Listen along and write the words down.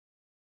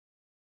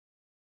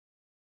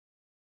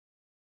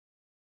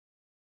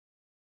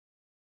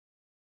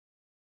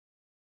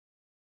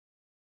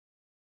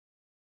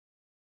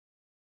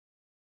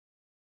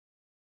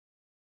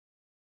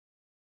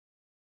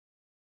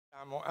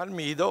In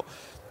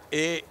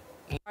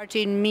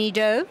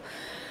Mido.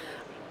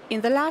 In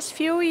the last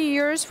few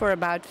years, for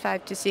about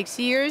 5 to 6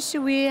 years,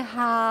 we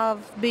have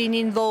been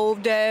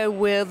involved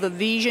with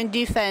vision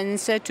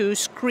defense to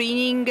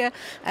screening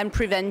and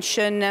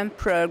prevention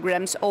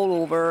programs all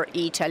over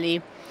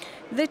Italy.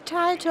 The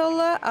title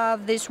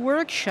of this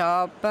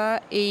workshop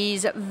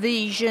is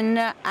Vision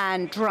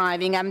and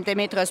Driving. I'm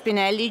Demetrio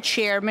Spinelli,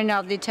 Chairman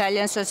of the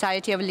Italian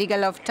Society of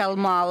Legal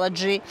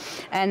Ophthalmology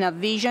and of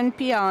Vision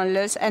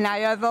Onlus, and I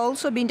have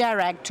also been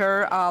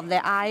Director of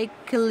the Eye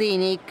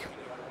Clinic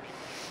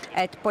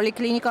at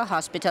Policlinico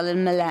Hospital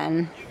in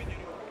Milan.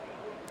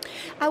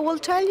 I will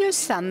tell you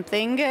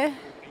something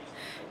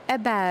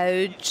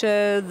about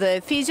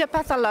the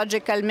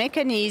physiopathological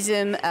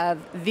mechanism of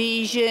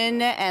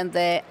vision and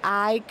the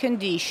eye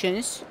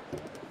conditions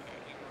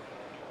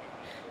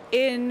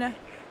in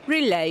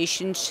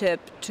relationship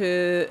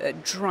to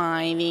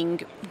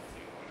driving.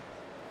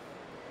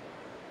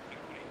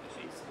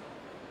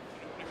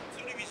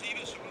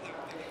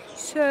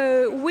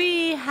 So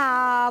we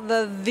have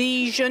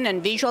vision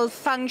and visual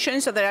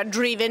functions that are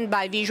driven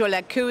by visual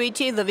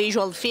acuity, the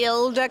visual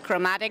field,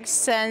 chromatic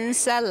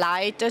sense,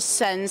 light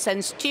sense,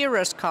 and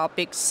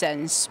stereoscopic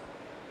sense.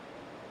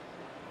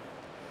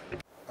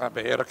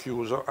 Vabbè, era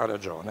chiuso, ha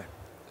ragione.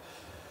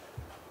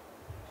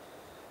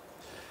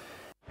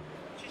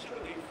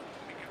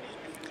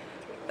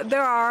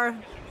 There are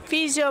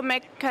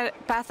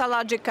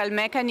physiopathological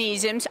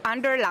mechanisms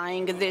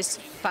underlying this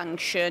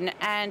function,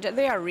 and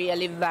they are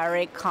really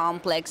very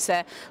complex.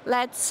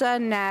 Let's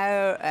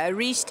now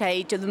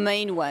restate the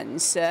main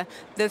ones.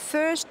 The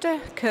first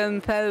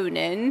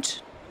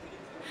component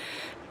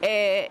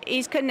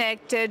is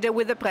connected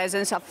with the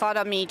presence of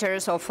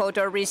photometers or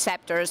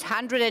photoreceptors,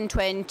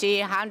 120,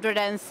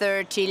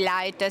 130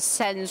 light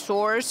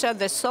sensors,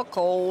 the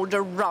so-called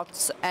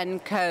rods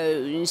and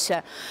cones.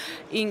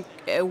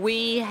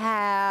 We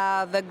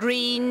have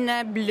green,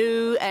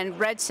 blue, and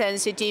red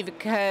sensitive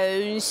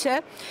cones.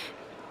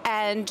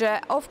 And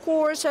of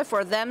course,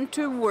 for them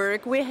to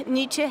work, we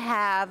need to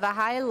have a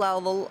high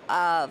level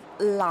of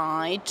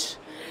light.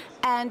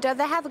 And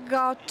they have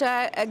got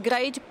a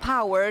great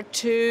power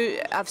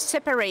of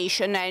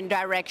separation and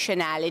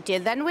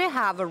directionality. Then we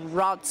have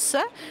rods,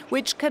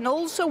 which can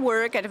also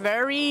work at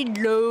very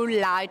low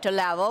light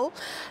level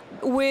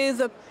with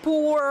a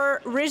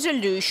poor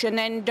resolution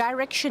and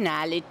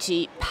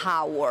directionality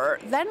power.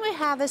 Then we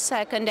have a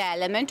second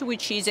element,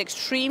 which is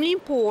extremely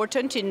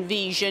important in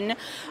vision,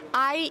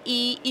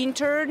 i.e.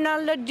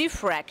 internal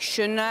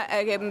diffraction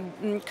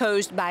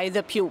caused by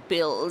the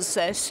pupils,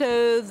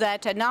 so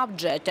that an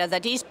object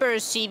that is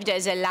perceived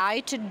as a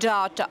light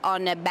dot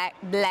on a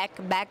black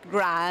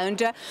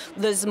background,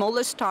 the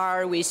smallest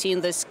star we see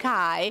in the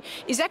sky,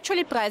 is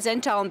actually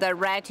present on the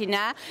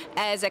retina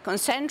as a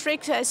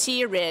concentric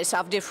series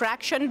of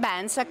diffraction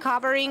bands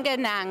covering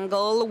an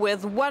angle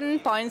with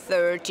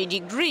 1.30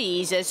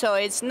 degrees. So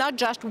it's not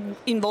just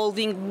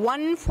involving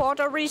one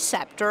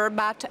photoreceptor,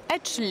 but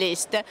at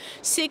least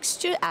 6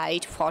 to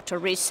 8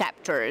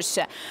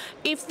 photoreceptors.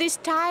 If this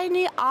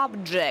tiny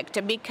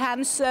object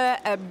becomes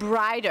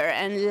brighter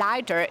and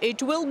lighter,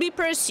 it will be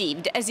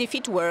perceived as if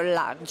it were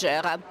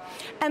larger.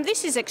 And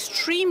this is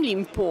extremely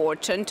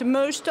important,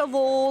 most of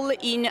all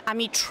in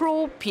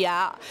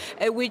ametropia,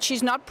 which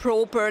is not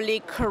properly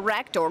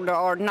correct or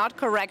not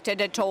corrected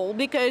at all,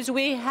 because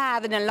we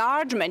have an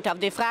enlargement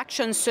of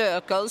diffraction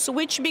circles,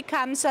 which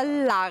becomes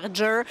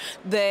larger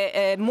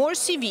the more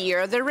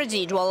severe the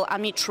residual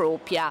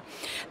ametropia.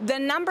 The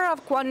number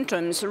of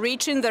quantums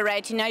reaching the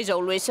retina is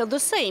always the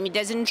same. It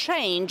doesn't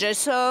change.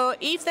 So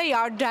if they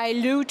are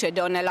diluted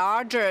on a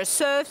larger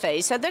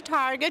surface, the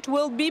target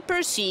will be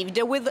perceived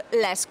with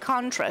less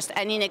contrast.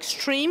 And in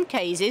extreme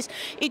cases,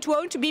 it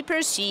won't be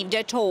perceived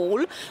at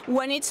all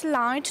when its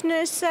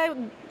lightness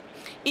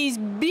is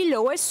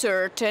below a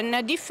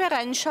certain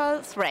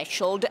differential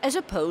threshold as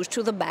opposed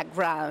to the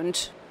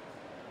background.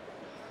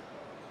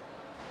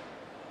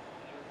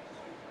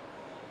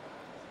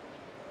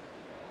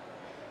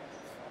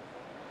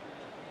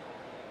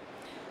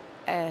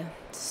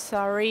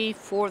 Sorry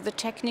for the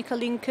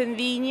technical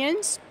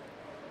inconvenience.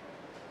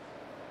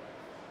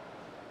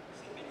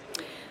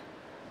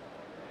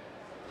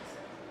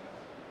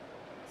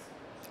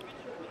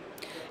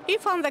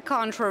 If, on the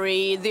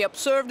contrary, the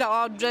observed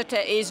object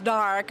is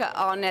dark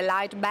on a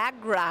light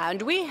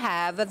background, we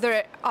have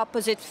the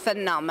opposite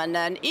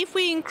phenomenon. If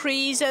we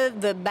increase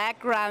the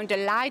background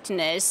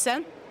lightness,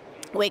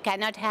 we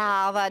cannot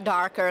have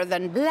darker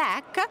than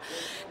black.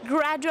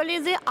 Gradually,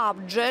 the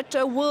object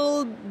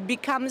will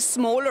become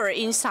smaller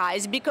in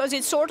size because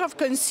it's sort of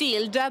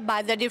concealed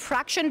by the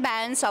diffraction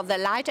bands of the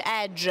light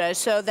edge,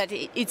 so that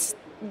it's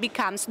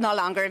becomes no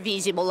longer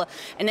visible.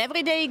 An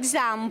everyday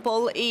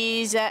example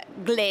is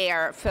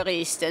glare, for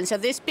instance. So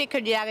this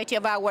peculiarity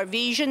of our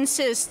vision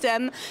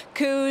system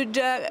could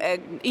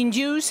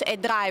induce a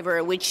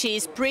driver, which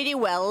sees pretty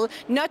well,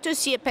 not to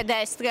see a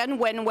pedestrian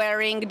when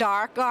wearing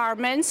dark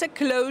garments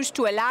close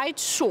to a light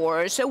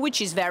source,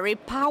 which is very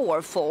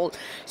powerful.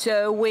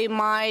 So we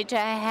might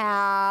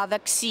have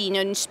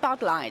xenon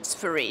spotlights,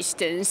 for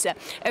instance.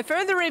 A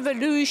further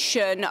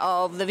evolution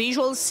of the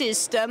visual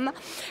system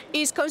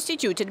is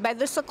constituted by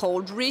the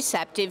so-called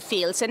receptive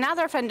fields.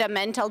 Another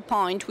fundamental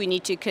point we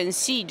need to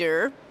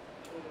consider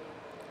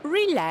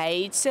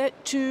relates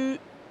to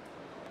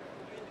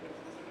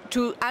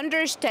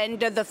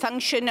understand the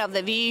function of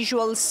the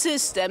visual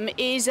system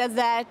is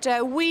that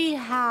we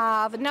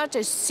have not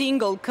a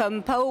single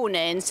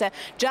component,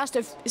 just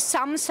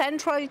some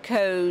central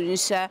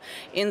cones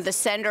in the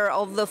center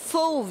of the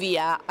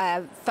fovea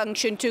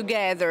function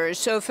together.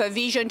 So for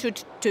vision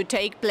to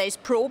take place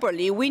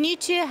properly, we need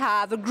to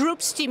have a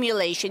group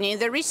stimulation. In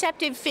the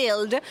receptive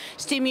field,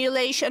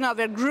 stimulation of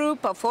a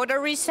group of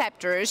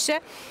photoreceptors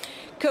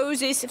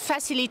causes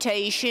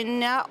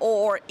facilitation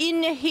or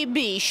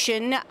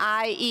inhibition,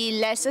 i.e.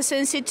 less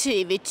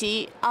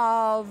sensitivity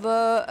of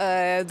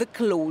the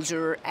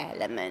closer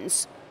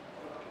elements.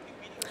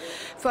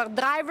 For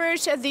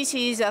drivers, this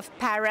is of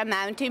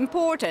paramount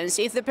importance.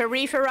 If the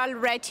peripheral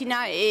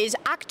retina is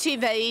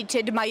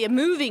activated by a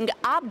moving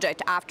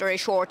object after a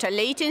short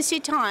latency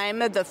time,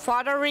 the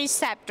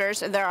photoreceptors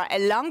that are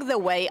along the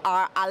way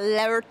are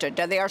alerted.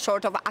 They are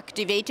sort of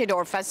activated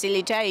or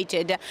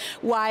facilitated,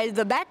 while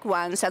the back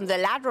ones and the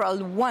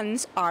lateral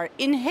ones are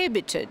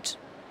inhibited.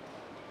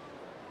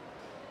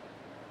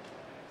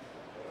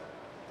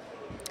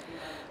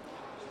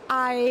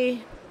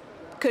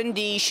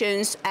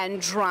 Conditions and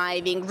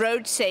driving.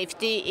 Road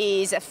safety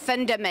is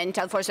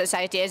fundamental for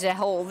society as a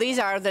whole. These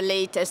are the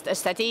latest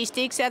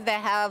statistics. There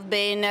have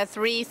been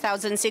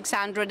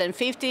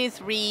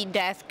 3,653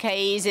 death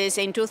cases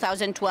in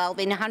 2012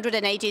 in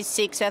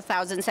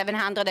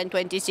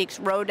 186,726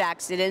 road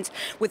accidents,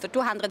 with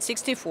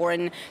 264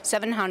 and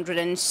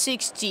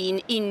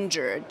 716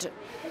 injured.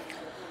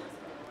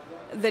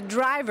 The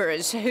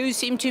drivers who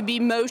seem to be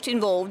most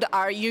involved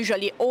are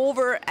usually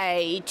over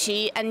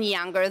 80 and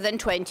younger than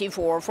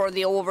 24. For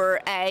the over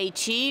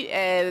 80,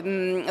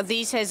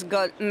 this has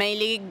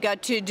mainly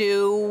got to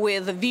do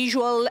with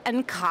visual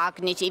and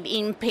cognitive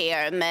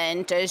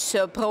impairment.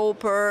 So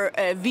proper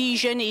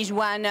vision is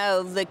one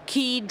of the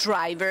key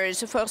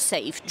drivers for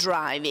safe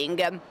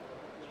driving.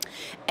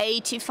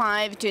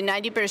 85 to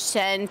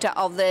 90%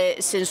 of the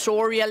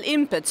sensorial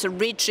inputs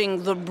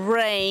reaching the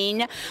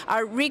brain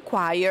are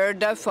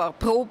required for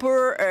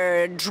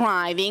proper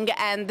driving,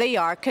 and they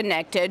are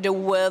connected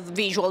with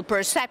visual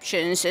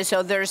perceptions.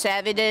 So there's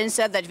evidence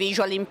that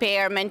visual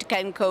impairment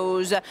can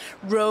cause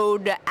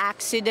road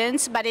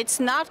accidents, but it's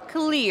not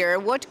clear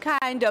what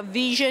kind of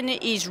vision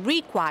is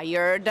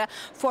required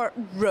for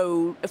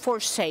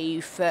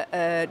safe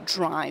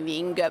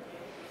driving.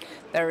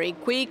 Very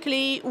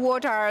quickly,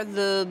 what are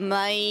the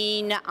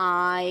main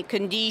eye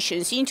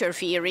conditions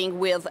interfering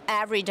with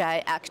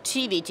everyday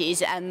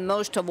activities and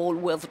most of all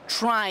with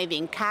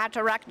driving?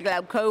 Cataract,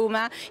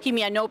 glaucoma,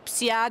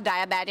 hemianopsia,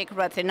 diabetic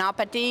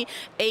retinopathy,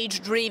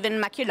 age-driven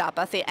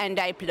maculopathy, and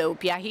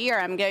diplopia. Here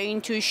I'm going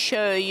to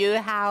show you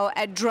how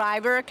a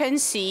driver can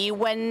see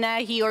when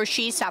he or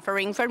she is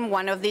suffering from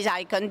one of these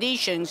eye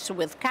conditions.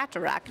 With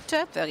cataract,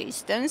 for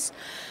instance,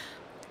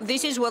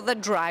 this is what the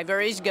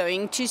driver is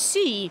going to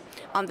see.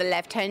 On the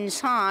left-hand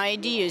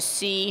side, you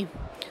see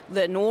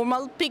the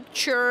normal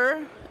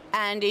picture,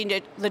 and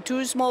in the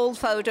two small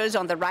photos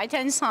on the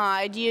right-hand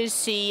side, you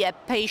see a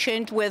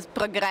patient with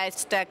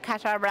progressed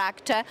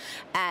cataract,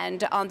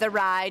 and on the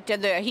right,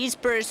 his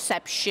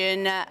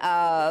perception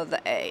of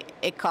a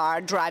car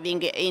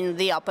driving in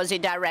the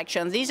opposite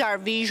direction. These are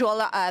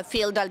visual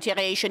field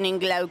alteration in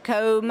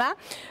glaucoma.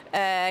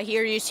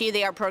 Here you see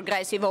they are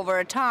progressive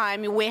over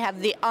time. We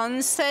have the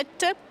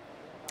onset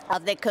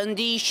of the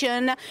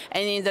condition,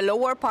 and in the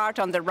lower part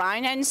on the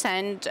right-hand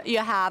side you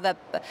have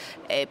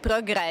a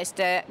progressed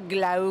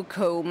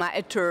glaucoma,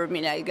 a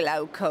terminal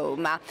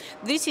glaucoma.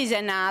 This is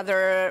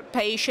another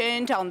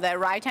patient on the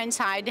right-hand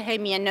side,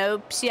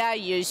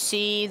 hemianopsia. You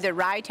see the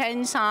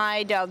right-hand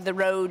side of the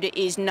road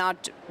is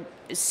not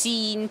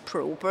seen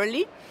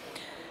properly.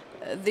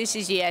 This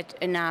is yet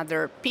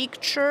another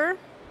picture.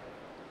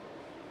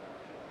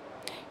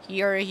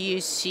 Here you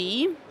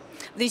see.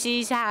 This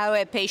is how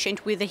a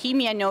patient with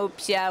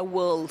hemianopsia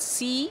will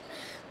see.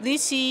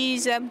 This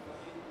is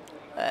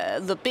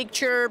the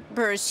picture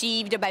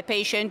perceived by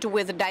patient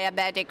with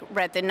diabetic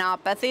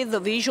retinopathy. The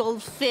visual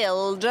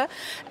field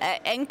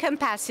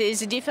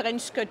encompasses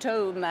different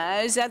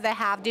scotomas. They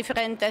have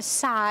different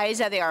size.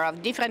 They are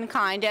of different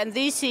kind. And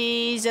this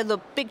is the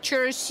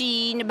picture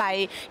seen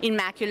by in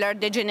macular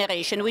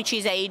degeneration, which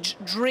is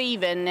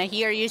age-driven.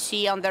 Here you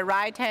see on the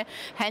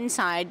right-hand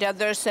side,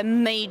 there's a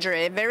major,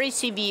 a very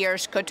severe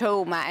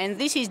scotoma. And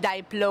this is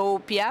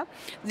diplopia.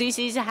 This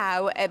is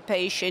how a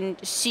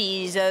patient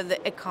sees a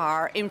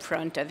car in front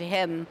front of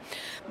him.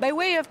 By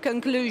way of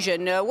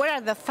conclusion, what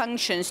are the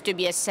functions to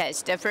be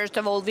assessed? First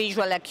of all,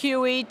 visual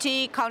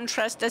acuity,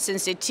 contrast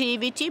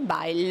sensitivity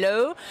by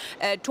law,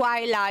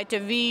 twilight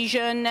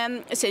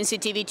vision,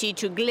 sensitivity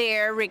to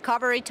glare,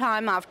 recovery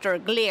time after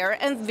glare,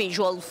 and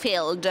visual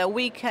field.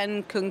 We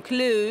can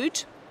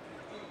conclude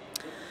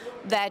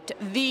that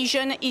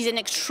vision is an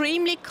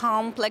extremely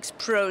complex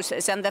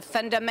process, and the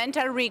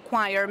fundamental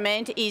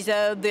requirement is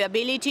the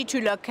ability to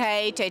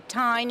locate a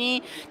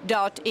tiny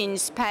dot in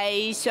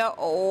space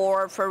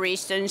or, for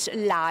instance,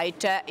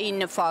 light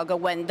in fog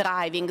when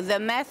driving. The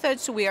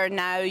methods we are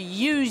now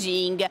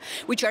using,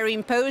 which are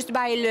imposed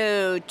by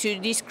law to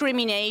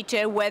discriminate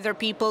whether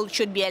people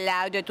should be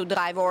allowed to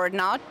drive or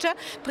not,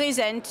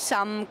 present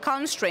some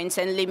constraints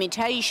and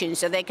limitations.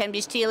 So they can be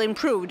still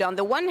improved. On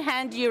the one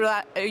hand, you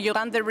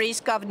run the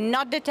risk of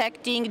not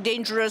detecting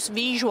dangerous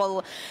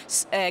visual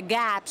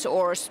gaps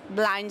or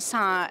blind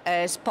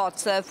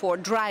spots for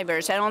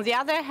drivers. And on the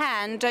other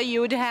hand, you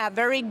would have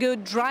very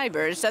good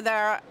drivers that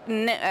are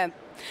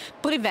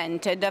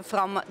prevented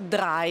from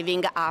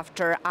driving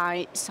after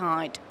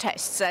eyesight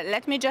tests.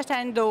 Let me just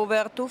hand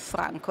over to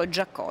Franco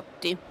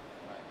Giacotti.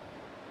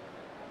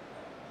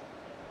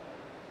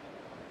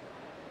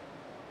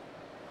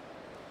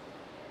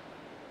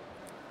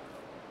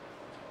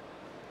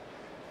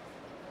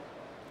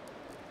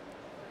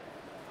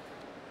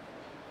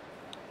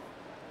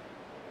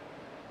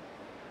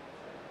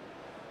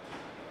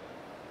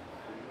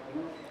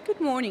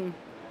 Good morning.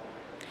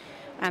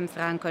 I'm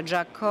Franco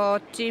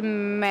Giacotti,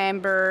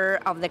 member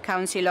of the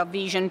Council of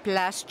Vision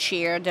Plus,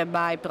 chaired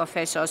by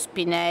Professor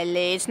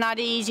Spinelli. It's not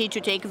easy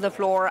to take the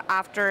floor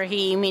after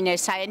him in a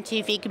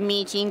scientific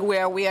meeting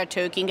where we are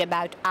talking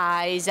about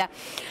eyes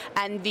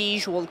and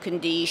visual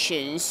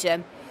conditions.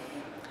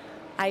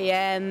 I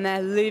am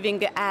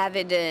living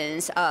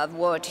evidence of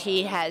what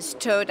he has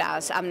taught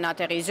us. I'm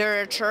not a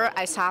researcher.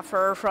 I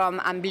suffer from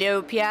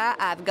amblyopia.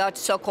 I've got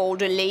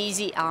so-called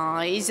lazy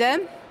eyes.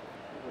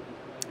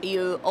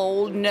 You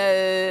all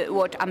know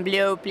what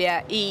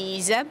amblyopia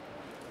is.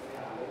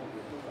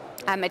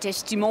 I'm a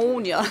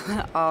testimonial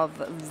of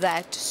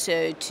that,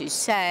 so to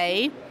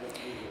say.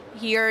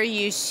 Here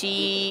you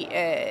see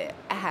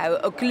how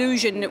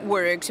occlusion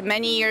works.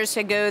 Many years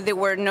ago, there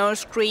were no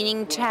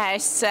screening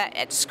tests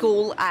at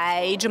school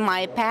age.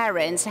 My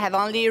parents have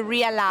only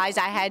realized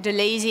I had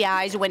lazy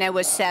eyes when I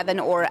was 7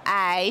 or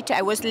 8.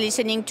 I was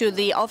listening to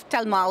the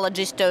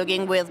ophthalmologist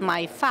talking with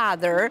my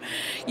father.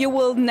 You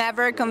will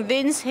never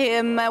convince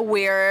him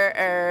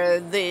where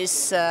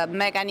this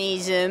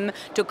mechanism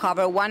to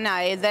cover one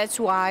eye. That's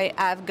why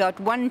I've got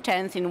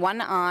 1/10 in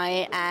one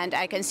eye, and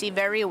I can see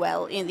very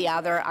well in the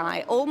other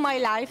eye. All my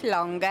life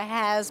long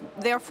has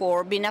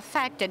therefore been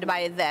affected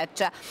by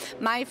that.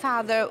 My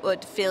father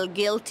would feel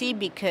guilty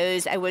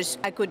because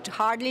I could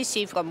hardly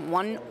see from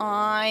one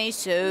eye.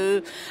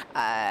 So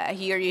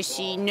here you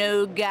see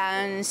no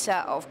guns,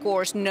 of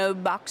course, no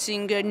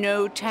boxing,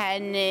 no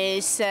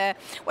tennis.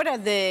 What are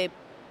the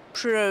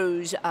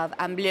pros of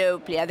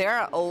amblyopia? There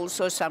are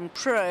also some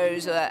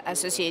pros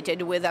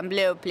associated with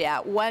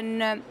amblyopia.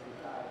 One,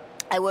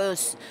 I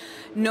was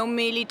no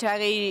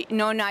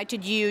night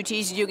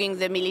duties during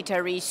the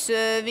military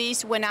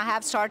service. When I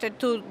have started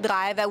to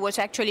drive, I was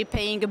actually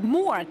paying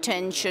more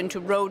attention to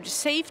road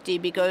safety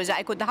because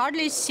I could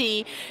hardly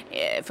see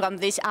from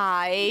this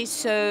eye.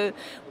 So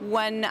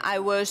when I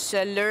was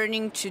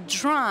learning to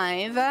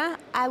drive,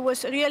 I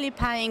was really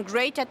paying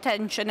great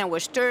attention. I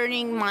was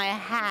turning my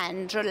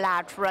hand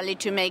laterally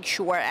to make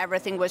sure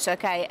everything was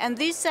okay. And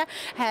this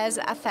has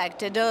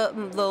affected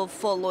the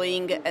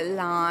following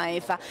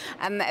life.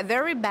 I'm a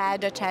very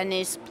bad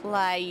tennis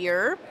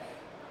player.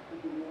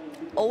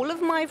 All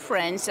of my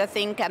friends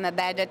think I'm a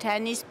bad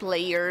tennis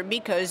player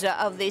because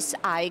of this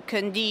eye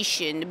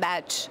condition,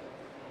 but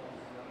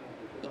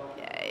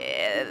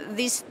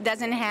this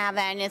doesn't have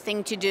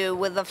anything to do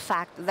with the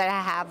fact that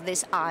I have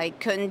this eye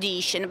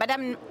condition. But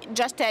I'm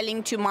just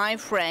telling to my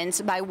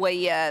friends by way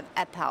of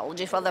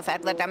apology for the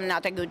fact that I'm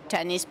not a good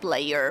tennis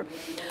player.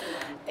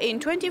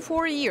 In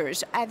 24 years,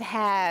 I've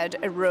had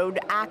a road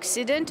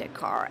accident, a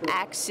car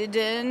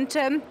accident,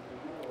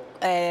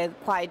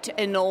 quite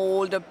an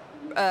old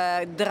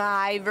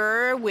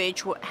driver,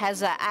 which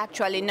has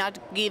actually not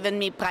given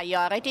me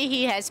priority.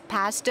 He has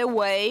passed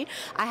away.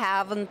 I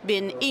haven't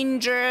been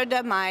injured.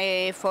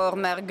 My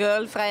former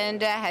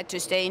girlfriend had to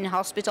stay in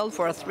hospital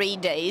for 3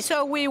 days,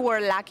 so we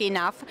were lucky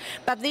enough.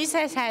 But this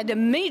has had a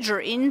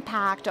major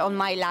impact on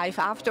my life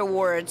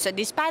afterwards,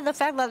 despite the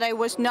fact that I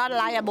was not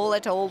liable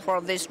at all for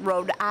this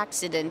road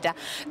accident.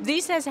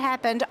 This has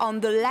happened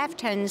on the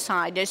left-hand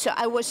side, so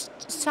I was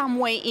some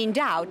way in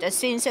doubt,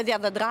 since the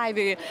other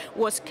driver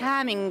was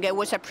coming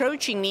was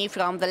approaching me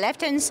from the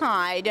left-hand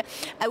side,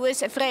 I was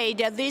afraid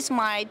that this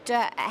might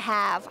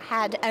have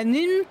had an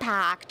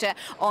impact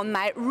on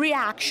my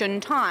reaction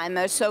time.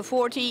 So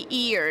 40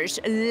 years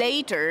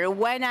later,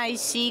 when I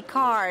see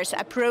cars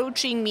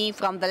approaching me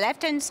from the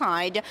left-hand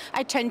side,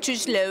 I tend to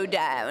slow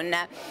down.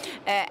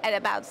 At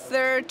about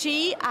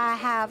 30, I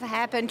have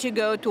happened to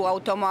go to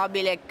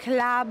Automobile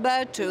Club,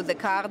 to the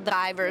Car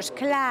Drivers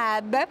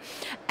Club,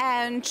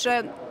 and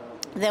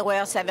there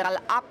were several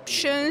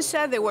options.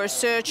 They were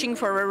searching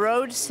for a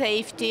road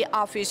safety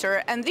officer,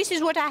 and this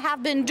is what I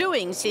have been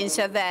doing since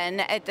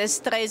then at the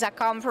Stresa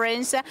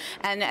conference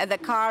and at the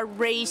car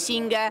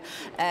racing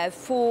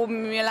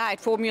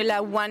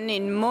Formula 1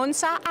 in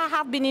Monza. I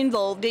have been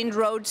involved in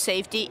road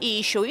safety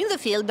issue in the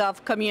field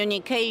of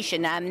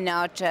communication. I'm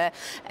not a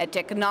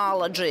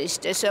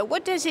technologist. So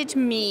what does it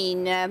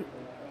mean?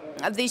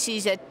 This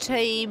is a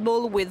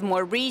table with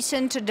more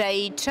recent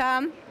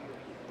data.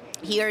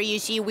 Here you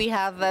see we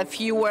have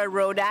fewer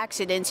road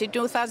accidents. In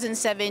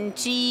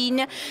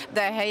 2017,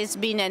 there has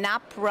been an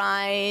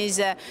uprise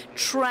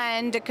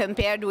trend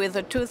compared with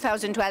the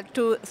 2012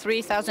 to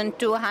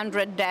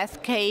 3,200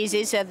 death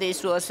cases.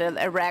 This was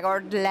a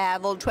record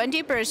level.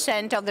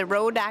 20% of the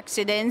road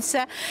accidents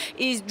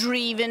is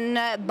driven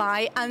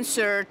by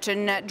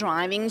uncertain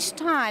driving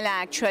style,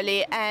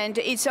 actually, and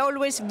it's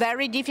always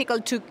very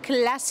difficult to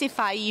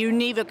classify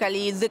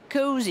univocally the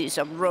causes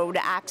of road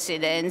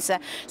accidents.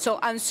 So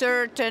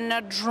uncertain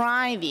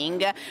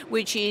driving,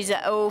 which is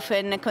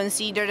often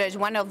considered as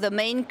one of the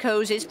main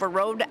causes for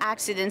road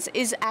accidents,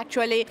 is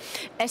actually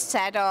a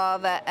set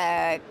of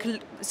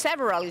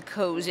several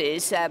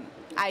causes.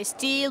 I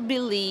still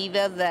believe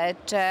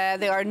that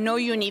there are no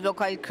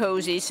univocal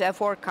causes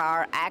for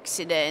car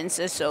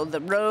accidents. So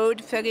the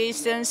road, for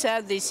instance,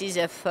 this is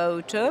a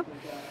photo.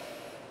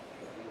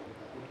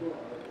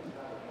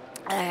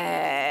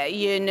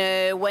 You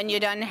know, when you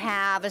don't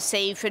have a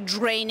safe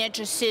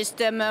drainage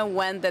system,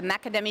 when the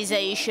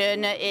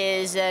macadamization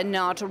is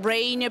not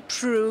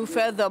rain-proof,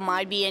 there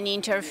might be an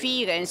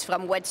interference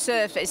from wet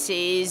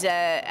surfaces.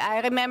 I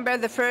remember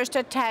the first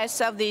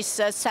tests of this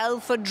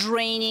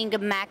self-draining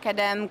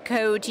macadam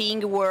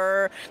coating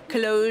were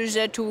close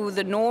to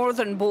the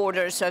northern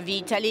borders of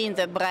Italy in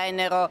the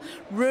Brennero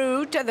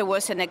route. There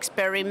was an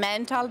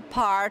experimental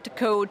part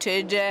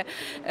coated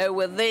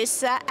with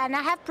this, and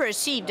I have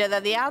perceived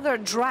that the other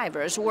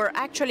drivers were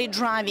actually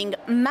driving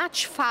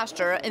much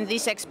faster in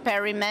this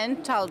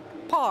experimental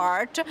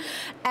part,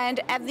 and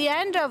at the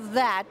end of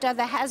that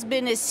there has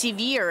been a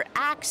severe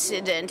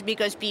accident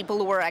because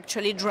people were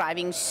actually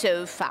driving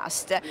so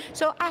fast.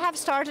 So I have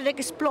started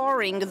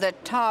exploring the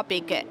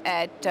topic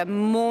at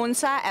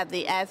Monza at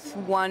the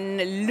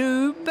F1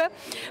 loop.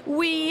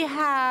 We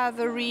have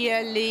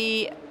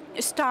really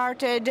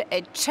started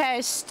a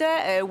test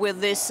with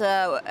this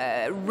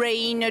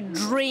rain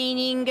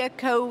draining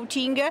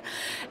coating.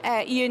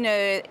 You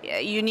know,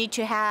 you need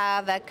to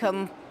have a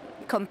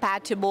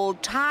compatible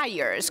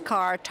tires,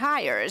 car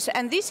tires,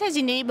 and this has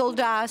enabled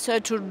us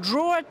to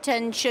draw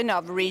attention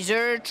of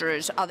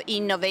researchers, of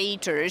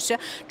innovators,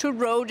 to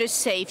road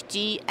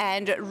safety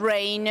and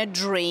rain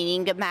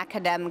draining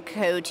macadam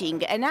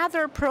coating.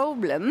 Another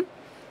problem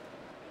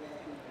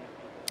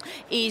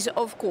is,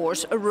 of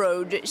course, a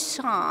road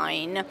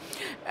sign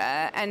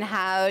and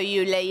how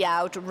you lay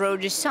out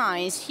road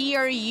signs.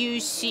 Here you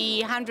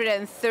see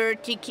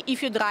 130,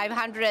 if you drive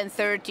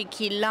 130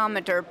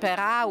 kilometers per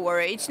hour,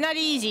 it's not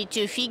easy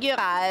to figure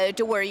out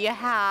where you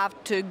have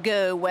to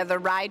go, whether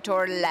right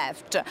or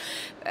left.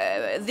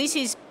 This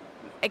is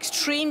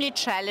extremely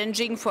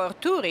challenging for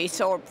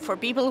tourists or for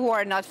people who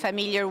are not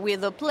familiar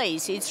with the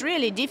place. It's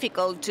really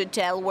difficult to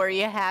tell where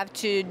you have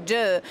to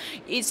do.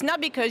 It's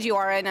not because you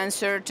are an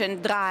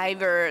uncertain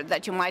driver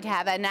that you might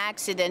have an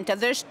accident.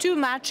 There's too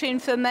much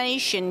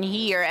information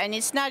here, and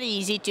it's not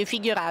easy to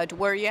figure out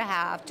where you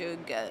have to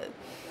go.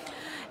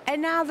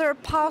 Another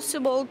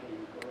possible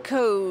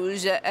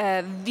cause,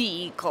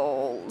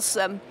 vehicles.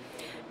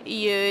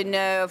 You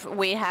know,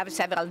 we have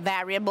several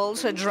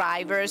variables,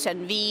 drivers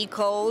and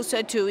vehicles.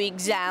 Two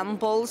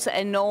examples: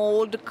 an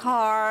old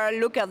car,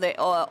 look at the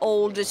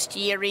old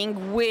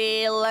steering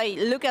wheel,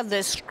 look at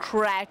the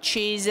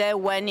scratches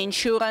when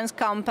insurance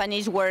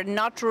companies were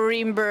not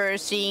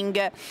reimbursing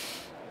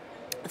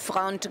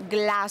front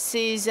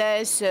glasses,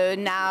 so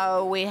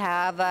now we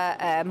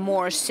have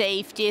more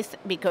safety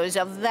because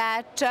of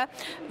that.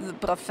 The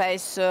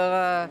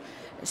Professor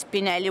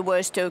Spinelli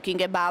was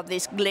talking about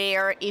this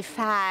glare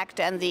effect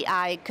and the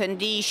eye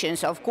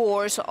conditions. Of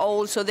course,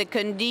 also the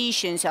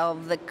conditions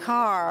of the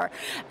car,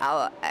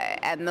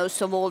 and most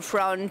of all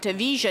front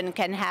vision,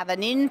 can have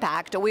an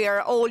impact. We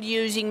are all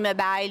using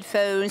mobile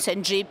phones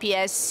and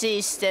GPS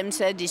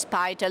systems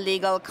despite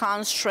legal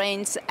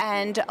constraints,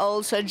 and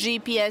also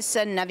GPS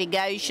and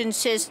navigation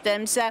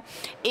systems.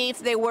 If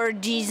they were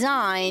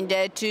designed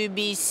to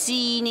be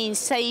seen in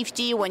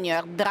safety when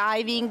you're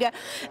driving,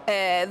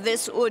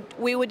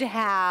 we would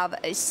have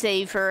a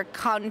safer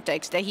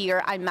context.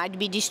 Here I might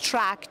be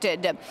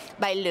distracted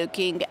by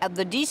looking at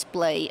the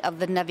display of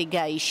the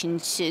navigation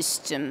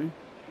system.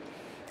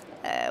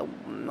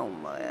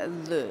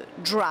 the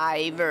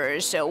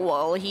drivers.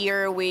 Well,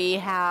 here we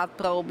have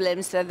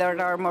problems that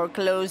are more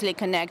closely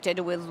connected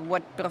with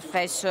what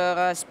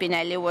Professor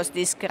Spinelli was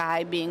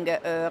describing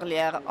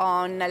earlier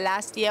on.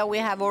 Last year we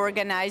have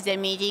organized a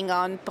meeting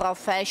on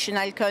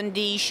professional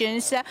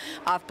conditions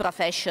of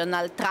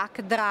professional truck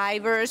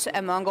drivers.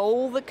 Among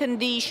all the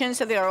conditions,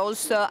 there are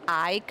also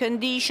eye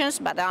conditions,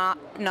 but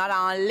not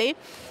only.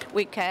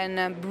 We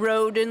can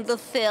broaden the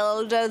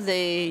field.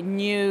 The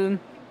new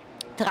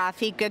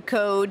traffic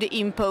code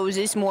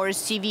imposes more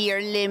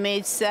severe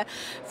limits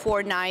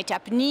for night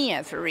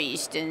apnea, for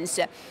instance.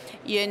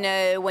 You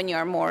know, when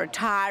you're more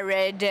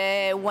tired,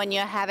 when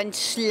you haven't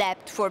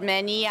slept for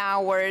many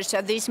hours,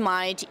 this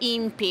might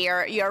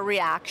impair your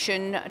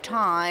reaction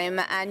time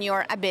and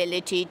your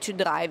ability to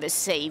drive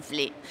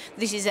safely.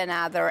 This is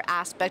another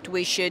aspect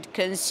we should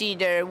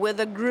consider. With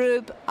a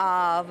group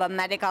of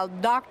medical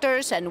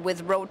doctors and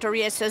with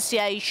Rotary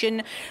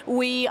Association,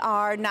 we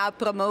are now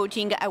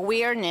promoting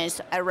awareness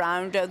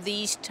around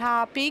these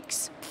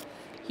topics.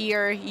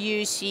 Here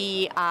you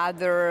see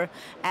other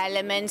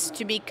elements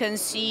to be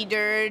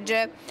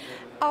considered.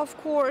 Of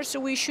course,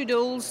 we should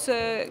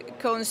also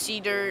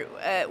consider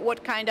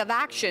what kind of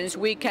actions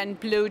we can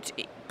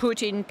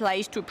put in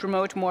place to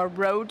promote more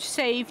road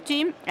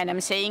safety. And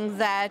I'm saying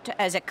that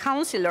as a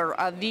counselor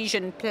of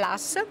Vision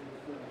Plus.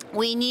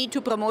 We need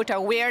to promote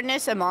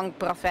awareness among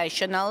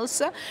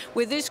professionals.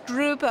 With this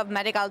group of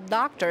medical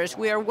doctors,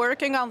 we are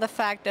working on the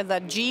fact that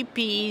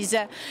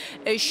GPs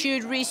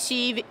should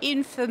receive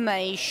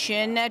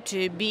information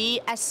to be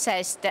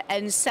assessed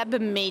and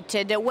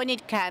submitted when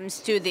it comes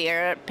to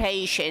their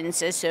patients.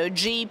 So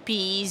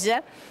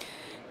GPs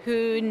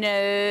who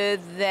know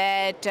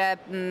that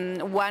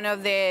one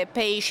of the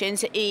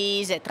patients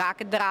is a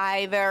truck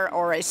driver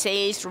or a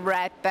sales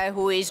rep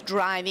who is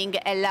driving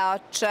a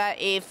lot.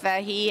 If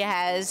he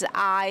has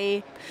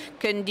eye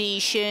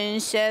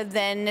conditions,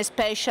 then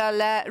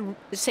special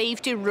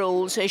safety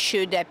rules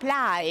should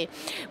apply.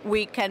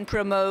 We can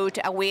promote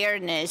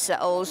awareness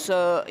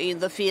also in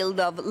the field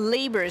of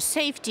labor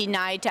safety,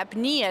 night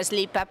apnea,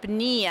 sleep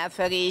apnea,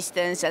 for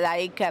instance,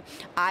 like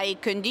eye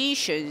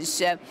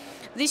conditions.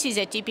 This is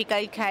a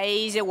typical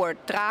case where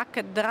truck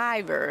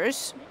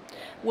drivers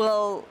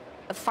will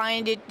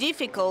find it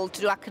difficult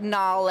to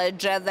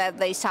acknowledge that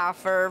they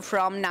suffer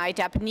from night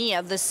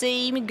apnea. The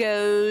same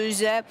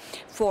goes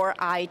for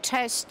eye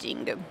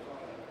testing.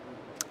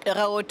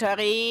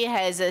 Rotary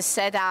has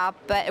set up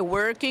a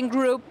working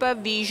group.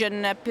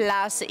 Vision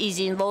Plus is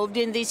involved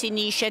in this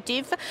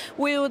initiative.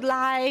 We would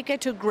like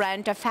to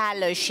grant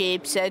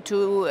fellowships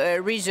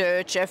to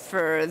research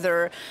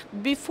further.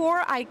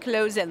 Before I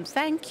close and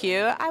thank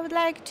you, I would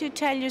like to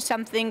tell you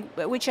something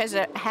which has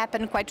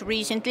happened quite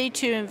recently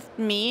to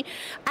me.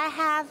 I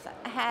have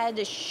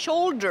had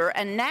shoulder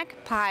and neck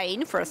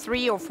pain for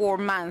 3 or 4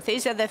 months.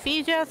 The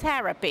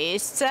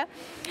physiotherapists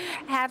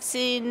have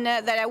seen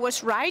that I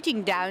was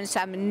writing down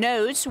some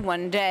notes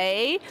one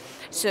day,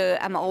 so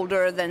I'm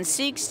older than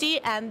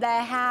 60, and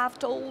they have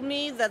told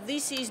me that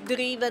this is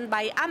driven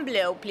by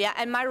amblyopia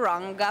and my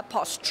wrong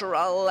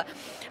postural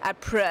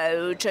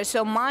approach.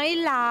 So my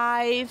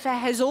life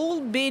has all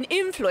been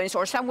influenced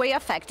or some way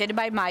affected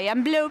by my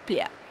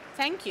amblyopia.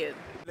 Thank you.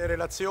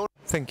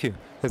 Thank you.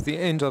 At the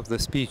end of the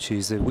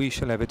speeches, we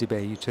shall have a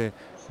debate.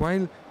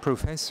 While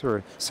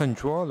Professor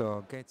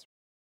Sangiuolo gets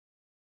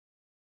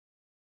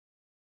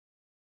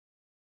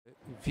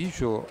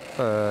visual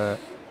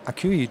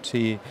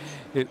acuity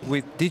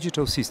with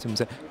digital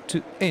systems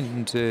to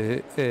end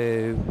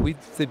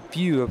with the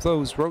view of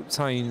those road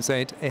signs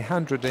at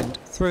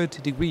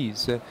 130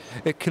 degrees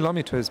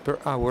kilometers per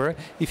hour.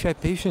 If you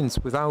have patients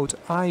without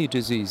eye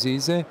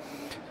diseases,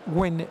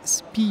 when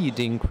speed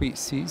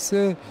increases,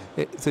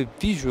 the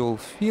visual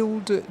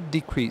field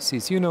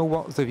decreases. You know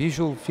what the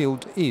visual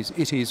field is.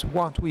 It is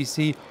what we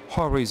see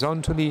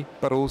horizontally,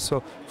 but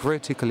also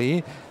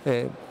vertically.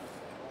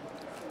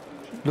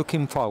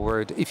 Looking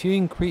forward, if you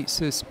increase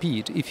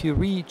speed, if you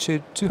reach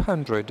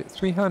 200,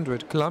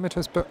 300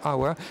 kilometers per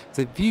hour,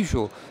 the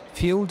visual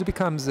field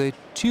becomes a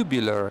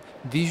tubular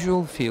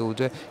visual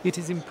field. It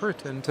is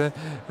important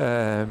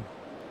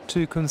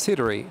to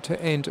consider it,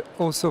 and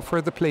also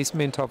for the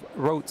placement of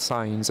road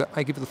signs.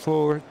 I give the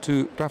floor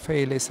to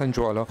Raffaele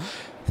Sangiuolo.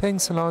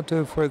 Thanks a lot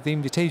for the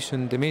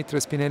invitation,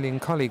 Demetrio, Spinelli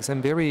and colleagues.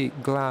 I'm very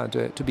glad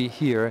to be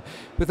here.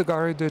 With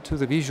regard to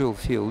the visual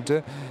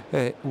field,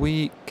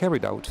 we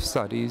carried out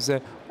studies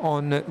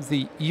on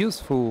the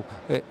useful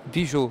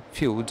visual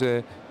field.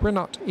 We're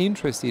not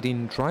interested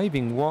in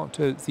driving what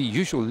the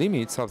usual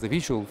limits of the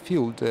visual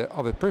field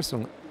of a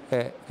person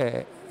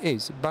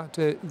is, but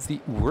the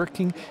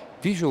working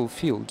visual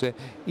field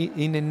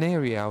in an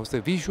area of the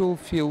visual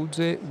field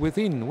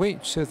within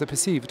which the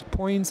perceived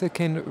points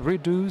can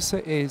reduce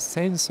a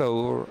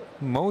sensor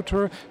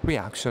motor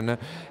reaction,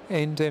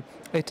 and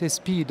at a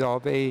speed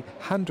of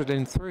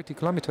 130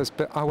 kilometers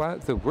per hour,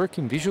 the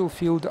working visual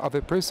field of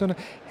a person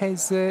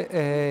has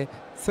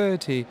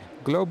 30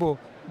 global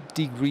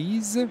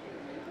degrees.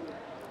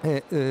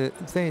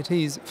 That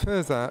is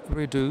further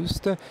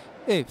reduced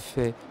if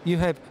you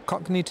have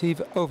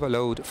cognitive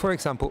overload, for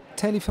example,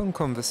 telephone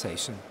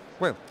conversation.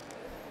 Well,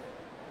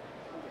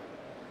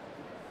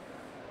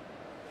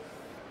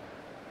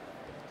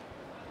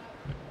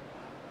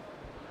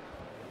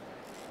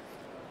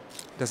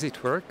 does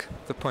it work,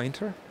 the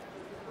pointer?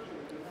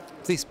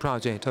 This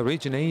project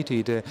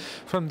originated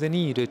from the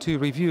need to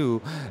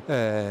review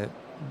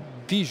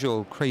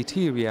visual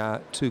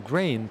criteria to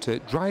grant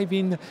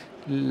driving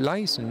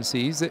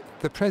licenses.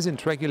 The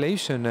present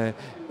regulation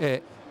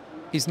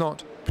is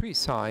not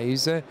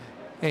precise,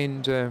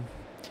 and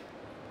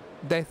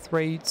death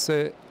rates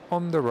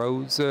on the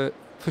roads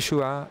for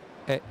sure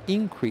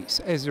increase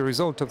as a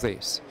result of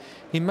this.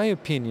 In my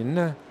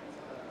opinion,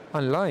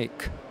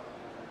 unlike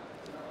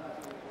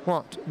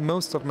what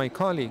most of my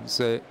colleagues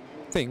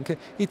think,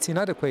 it's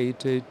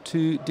inadequate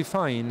to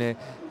define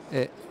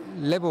a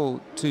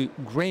level to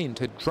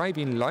grant a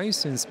driving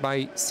license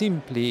by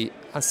simply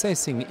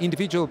assessing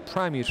individual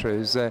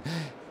parameters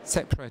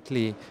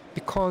separately,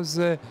 because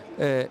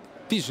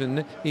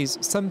vision is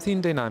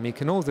something dynamic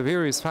and all the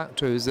various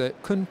factors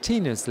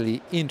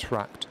continuously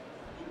interact.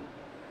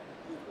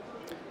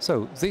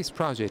 So this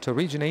project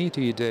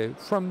originated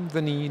from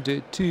the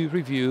need to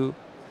review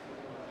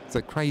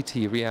the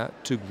criteria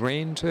to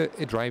grant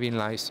a driving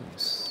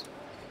license.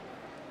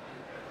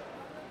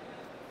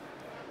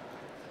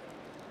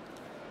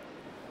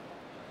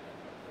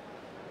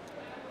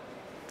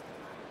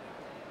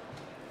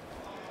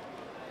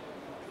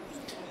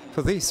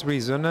 For this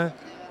reason,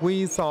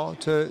 we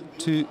thought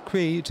to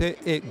create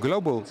a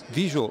global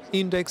visual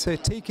index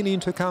taking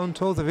into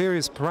account all the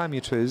various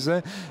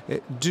parameters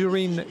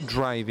during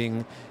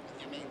driving.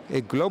 A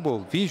global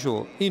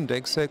visual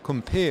index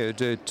compared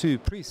to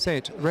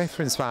preset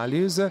reference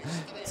values.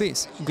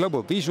 This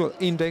global visual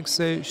index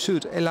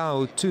should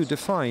allow to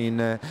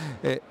define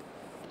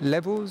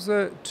levels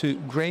to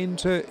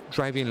grant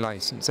driving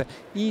license.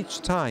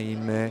 Each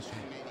time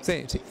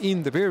that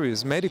in the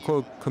various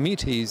medical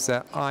committees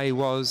I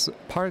was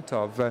part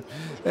of,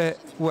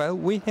 well,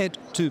 we had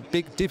two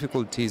big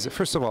difficulties.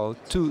 First of all,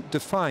 to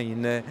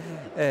define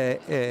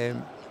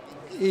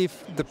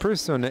if the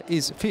person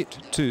is fit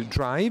to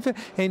drive,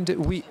 and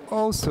we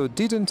also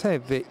didn't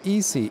have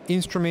easy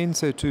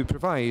instruments to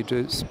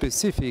provide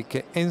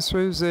specific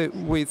answers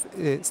with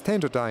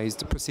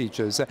standardized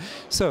procedures.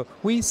 So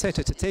we sat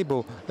at a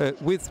table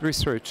with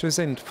researchers,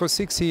 and for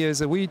 6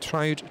 years we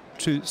tried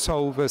to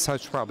solve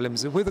such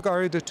problems. With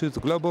regard to the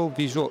Global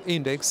Visual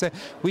Index,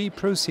 we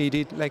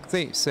proceeded like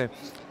this.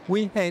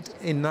 We had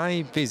an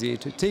eye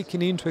visit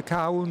taking into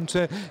account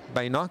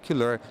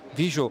binocular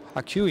visual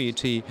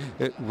acuity,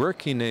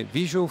 working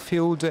visual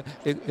field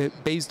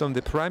based on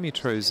the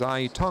parameters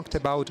I talked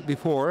about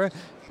before,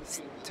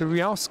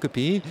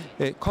 stereoscopy,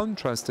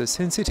 contrast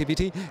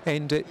sensitivity,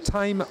 and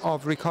time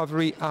of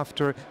recovery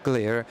after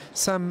glare.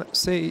 Some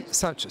say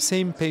such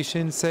same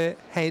patients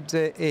had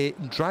a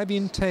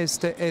driving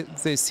test at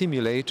the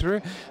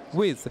simulator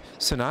with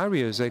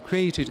scenarios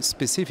created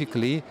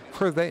specifically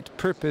for that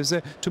purpose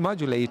to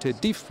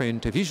modulate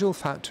different visual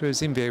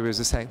factors in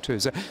various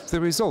sectors. The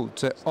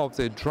result of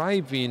the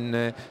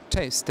driving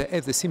test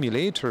at the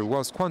simulator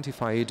was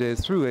quantified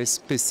through a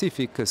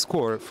specific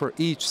score for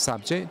each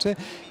subject,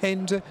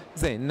 and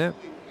then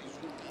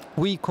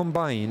we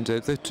combined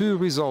the two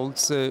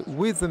results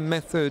with a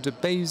method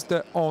based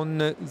on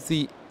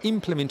the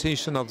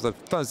implementation of the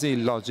fuzzy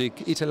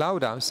logic. It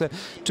allowed us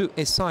to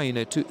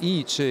assign to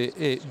each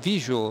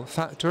visual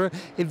factor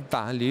a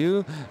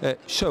value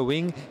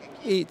showing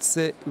its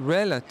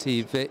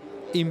relative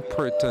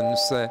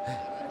importance.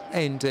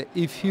 And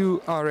if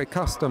you are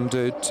accustomed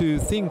to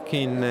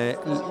thinking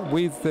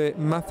with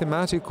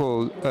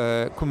mathematical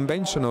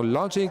conventional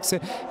logics,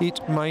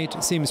 it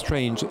might seem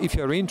strange. If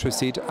you're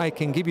interested, I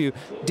can give you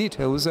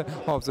details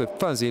of the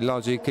fuzzy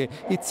logic.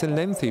 It's a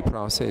lengthy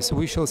process.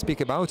 We shall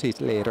speak about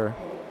it later.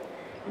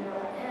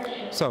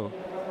 So,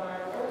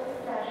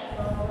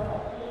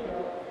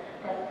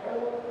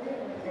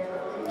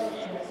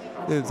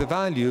 the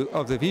value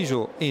of the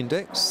visual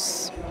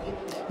index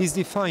is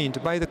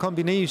defined by the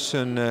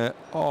combination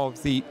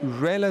of the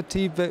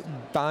relative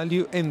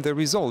value and the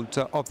result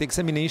of the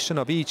examination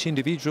of each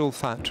individual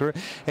factor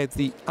at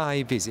the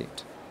eye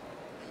visit.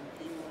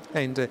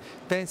 And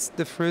that's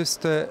the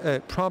first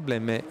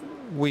problem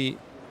we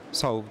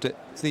solved.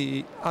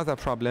 The other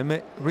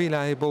problem,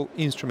 reliable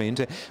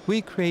instrument.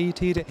 We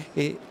created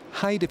a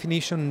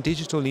high-definition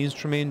digital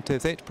instrument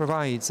that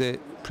provides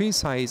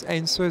precise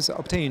answers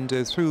obtained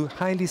through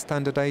highly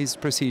standardized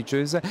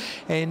procedures,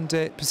 and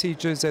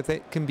procedures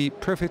that can be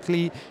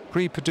perfectly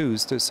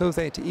reproduced so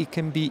that it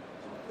can be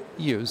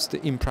used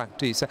in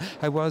practice.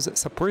 I was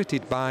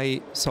supported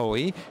by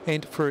S.I.O.L,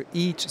 and for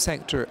each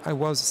sector I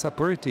was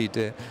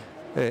supported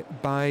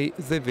by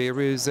the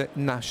various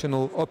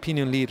national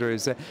opinion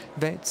leaders.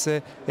 That's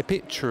a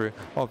picture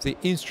of the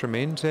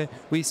instrument.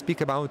 We speak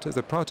about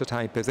the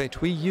prototype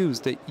that we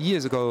used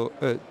years ago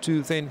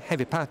to then have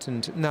a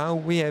patent. Now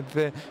we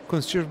have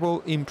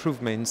considerable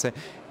improvements.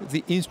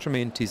 The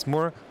instrument is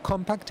more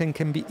compact and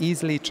can be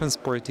easily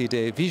transported.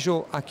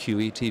 Visual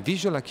acuity.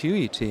 Visual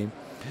acuity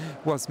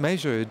was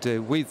measured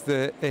with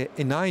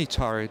an eye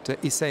chart.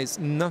 It says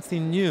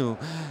nothing new.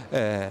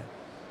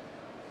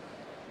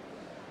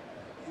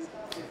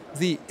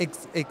 The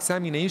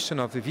examination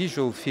of the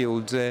visual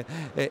field,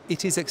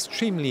 it is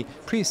extremely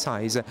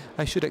precise.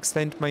 I should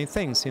extend my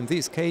thanks in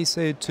this case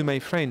to my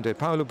friend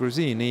Paolo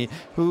Brusini,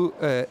 who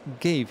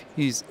gave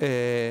his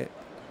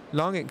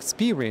long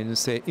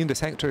experience in the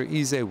sector,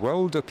 is a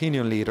world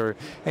opinion leader.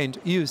 And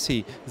you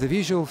see, the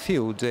visual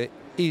field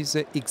is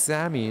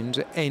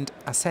examined and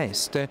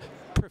assessed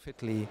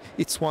perfectly.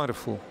 It's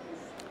wonderful.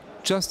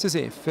 Just as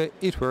if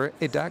it were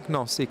a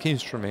diagnostic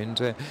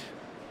instrument.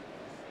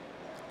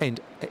 And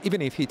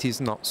even if it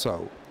is not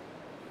so.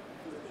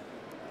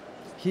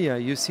 Here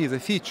you see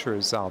the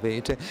features of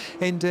it.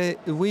 And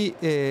we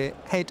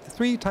had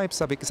 3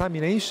 types of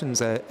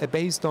examinations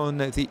based on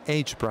the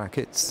age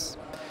brackets.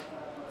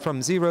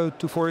 From 0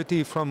 to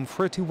 40, from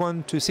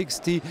 41 to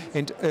 60,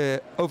 and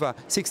over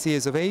 60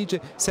 years of age,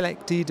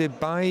 selected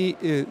by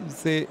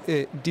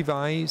the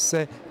device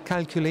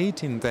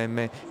calculating them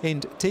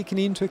and taking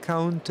into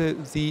account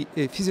the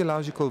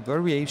physiological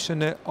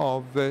variation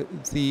of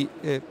the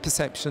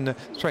perception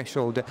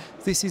threshold.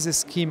 This is a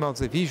scheme of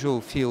the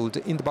visual field.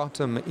 In the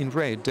bottom, in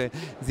red,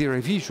 the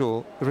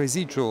residual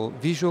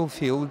visual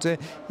field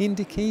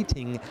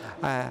indicating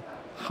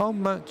how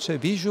much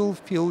visual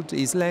field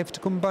is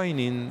left,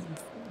 combining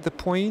the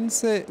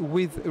points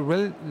with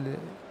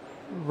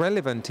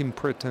relevant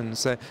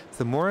importance.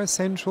 The more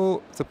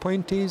central the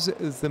point is,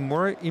 the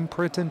more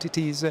important it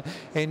is.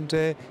 And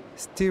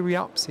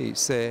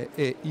stereopsis,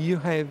 you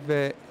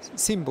have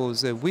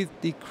symbols with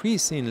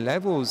decreasing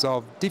levels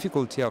of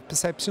difficulty of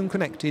perception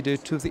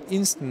connected to the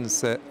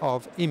instance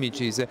of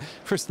images.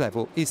 First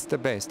level is the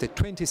best,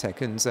 20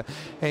 seconds.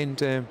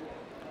 And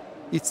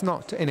it's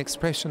not an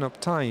expression of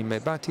time,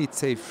 but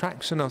it's a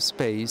fraction of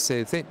space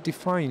that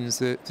defines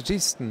the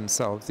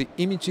distance of the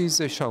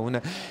images shown.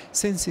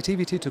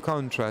 Sensitivity to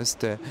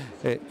contrast,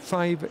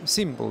 5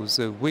 symbols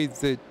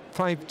with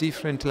 5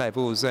 different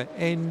levels,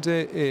 and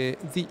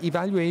the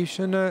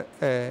evaluation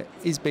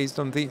is based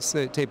on this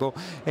table.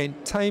 And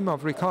time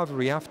of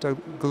recovery after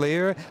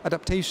glare,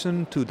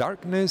 adaptation to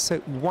darkness,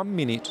 1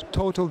 minute,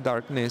 total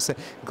darkness,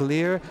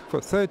 glare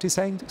for 30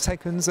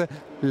 seconds,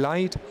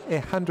 light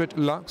 100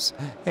 lux,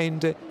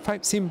 and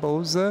 5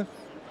 symbols. 5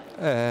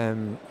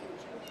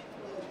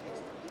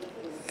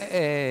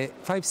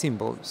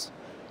 symbols.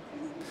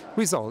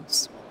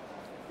 Results.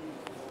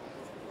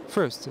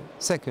 First,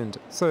 second,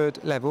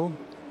 third level,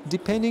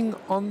 depending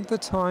on the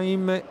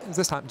time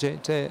the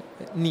subject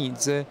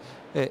needs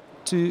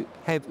to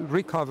have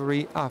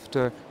recovery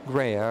after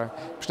glare.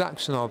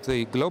 Production of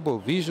the global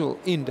visual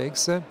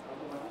index,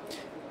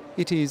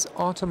 it is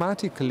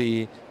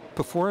automatically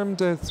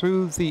performed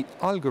through the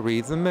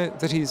algorithm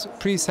that is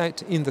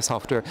preset in the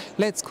software.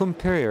 Let's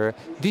compare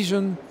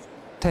vision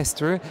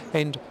tester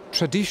and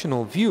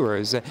traditional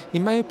viewers.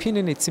 In my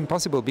opinion, it's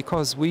impossible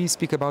because we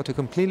speak about a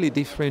completely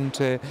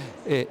different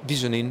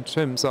vision in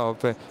terms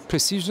of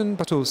precision,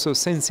 but also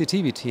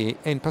sensitivity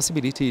and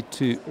possibility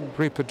to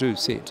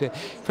reproduce it.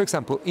 For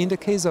example, in the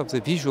case of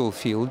the visual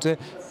field,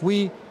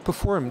 we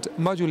performed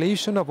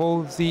modulation of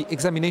all the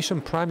examination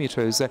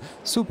parameters,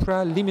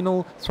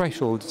 supraliminal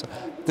thresholds,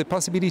 the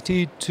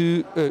possibility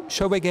to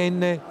show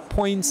again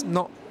points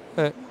not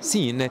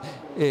seen,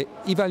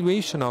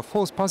 evaluation of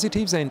false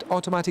positives, and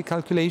automatic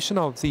calculation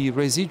of the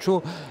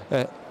residual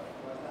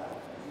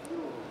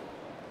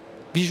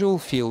visual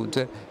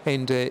field.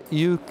 And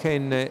you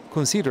can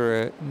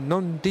consider a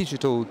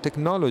non-digital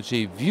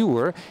technology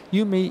viewer.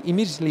 You may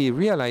immediately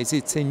realize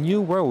it's a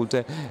new world.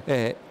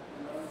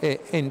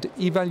 And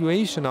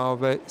evaluation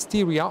of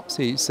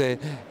stereopsis,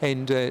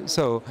 and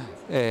so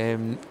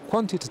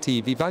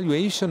quantitative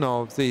evaluation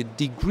of the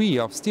degree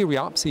of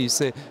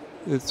stereopsis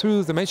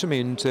through the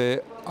measurement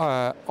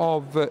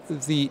of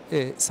the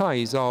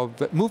size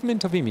of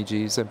movement of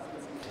images.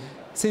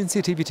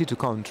 Sensitivity to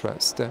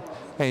contrast,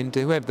 and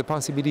we have the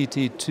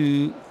possibility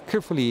to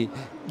carefully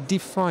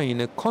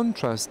define a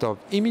contrast of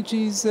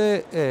images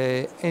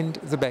and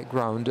the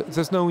background.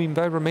 There's no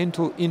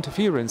environmental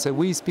interference.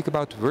 We speak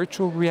about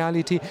virtual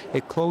reality,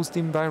 a closed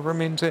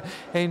environment,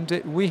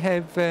 and we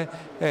have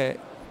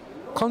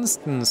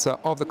constants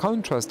of the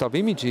contrast of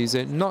images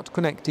not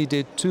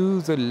connected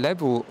to the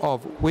level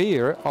of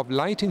wear of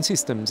lighting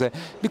systems,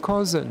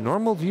 because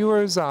normal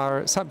viewers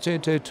are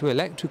subject to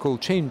electrical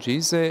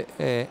changes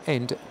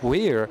and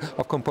wear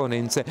of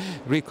components.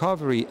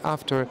 Recovery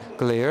after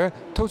glare,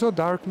 total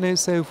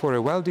darkness for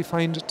a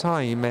well-defined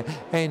time,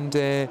 and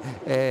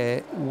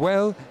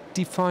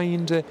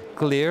well-defined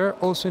glare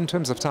also in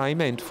terms of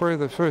time. And for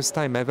the first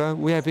time ever,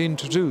 we have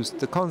introduced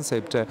the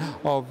concept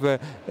of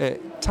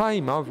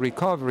time of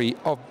recovery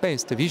of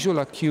best visual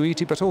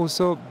acuity, but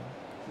also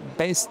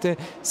best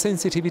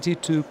sensitivity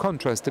to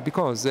contrast,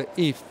 because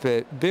if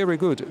very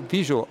good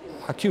visual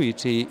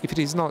acuity, if it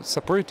is not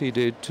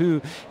supported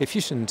to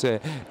efficient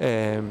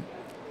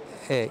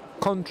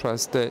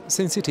contrast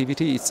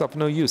sensitivity, it's of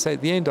no use.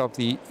 At the end of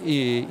the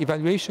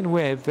evaluation,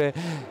 we have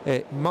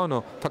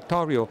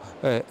monofactorial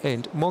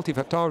and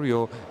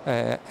multifactorial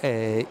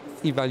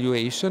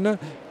evaluation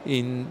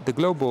in the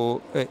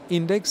global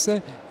index,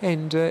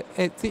 and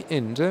at the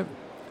end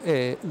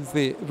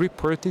the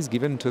report is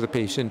given to the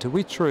patient.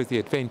 Which are the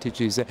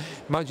advantages?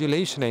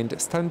 Modulation and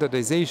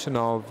standardization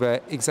of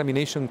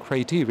examination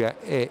criteria,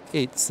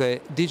 it's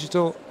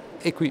digital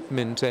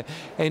equipment,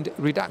 and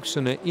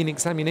reduction in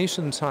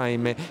examination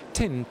time,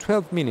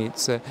 10-12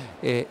 minutes.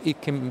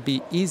 It can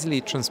be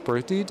easily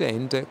transported,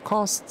 and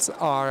costs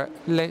are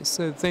less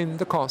than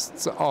the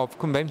costs of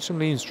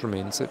conventional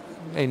instruments.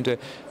 And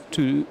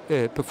to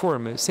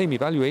perform same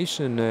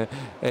evaluation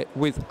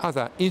with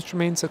other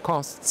instruments,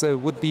 costs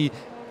would be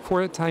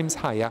 4 times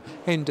higher.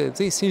 And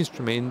this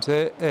instrument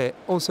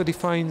also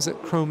defines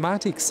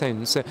chromatic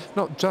sense,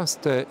 not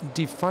just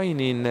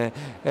defining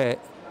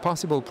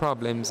possible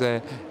problems,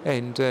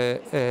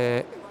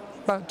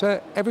 but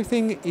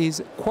everything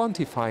is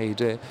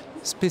quantified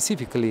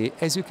specifically,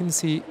 as you can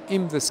see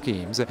in the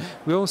schemes.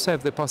 We also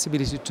have the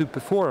possibility to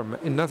perform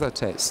other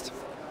tests.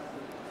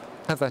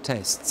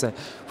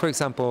 For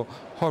example,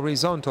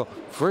 horizontal,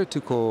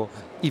 vertical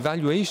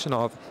evaluation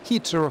of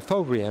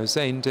heterophorias,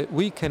 and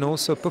we can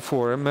also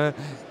perform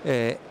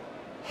a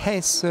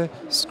Hess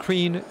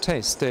screen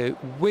test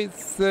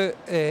with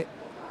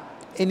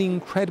an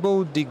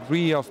incredible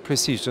degree of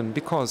precision,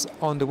 because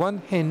on the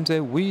one hand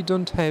we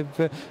don't have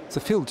the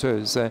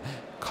filters,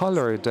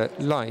 colored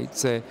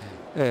lights,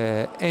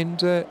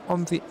 and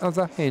on the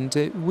other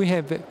hand we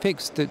have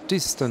fixed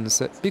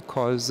distance,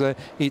 because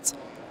it's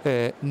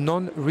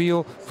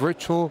non-real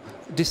virtual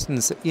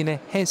distance. In a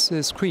Hess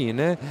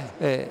screen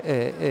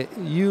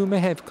you may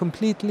have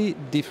completely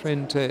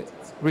different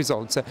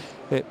results.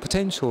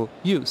 Potential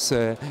use,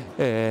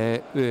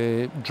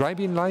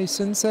 driving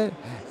license,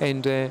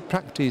 and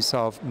practice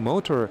of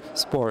motor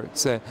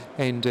sports,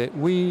 and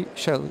we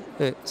shall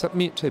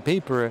submit a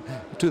paper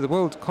to the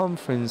World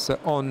Conference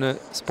on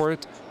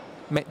Sport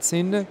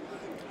Medicine,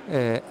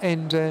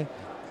 and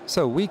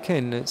so we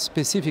can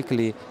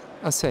specifically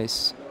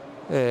assess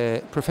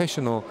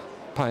professional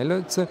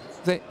pilots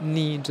that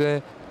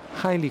need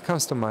highly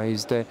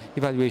customized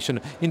evaluation.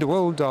 In the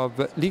world of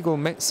legal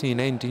medicine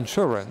and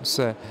insurance,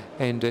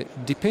 and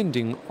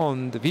depending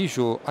on the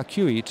visual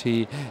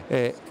acuity,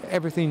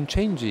 everything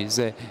changes,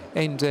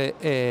 and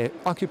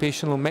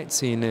occupational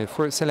medicine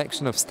for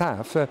selection of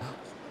staff,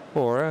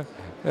 or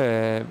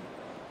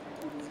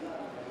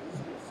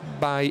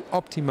by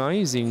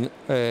optimizing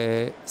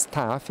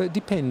staff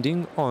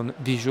depending on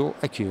visual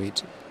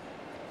acuity.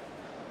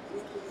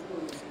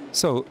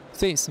 So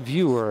this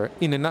viewer,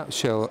 in a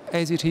nutshell,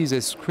 as it is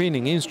a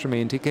screening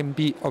instrument, it can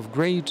be of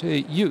great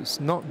use,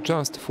 not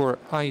just for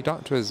eye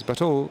doctors,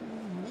 but all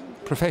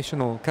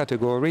professional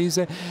categories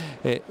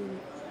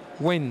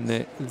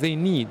when they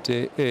need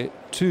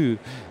to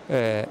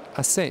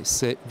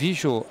assess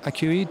visual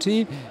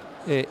acuity.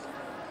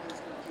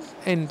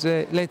 And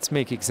let's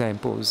make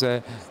examples.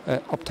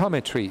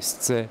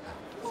 Optometrists,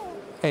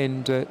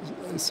 and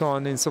so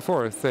on and so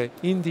forth.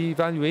 In the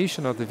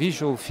evaluation of the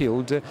visual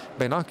field,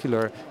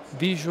 binocular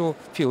visual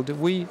field,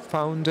 we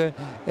found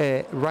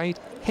right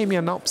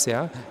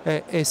hemianopsia.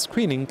 A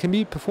screening can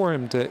be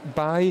performed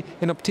by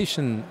an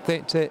optician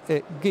that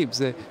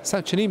gives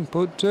such an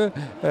input to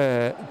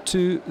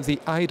the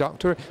eye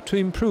doctor to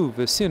improve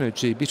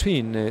synergy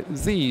between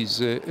these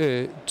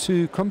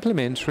two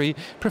complementary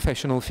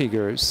professional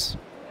figures.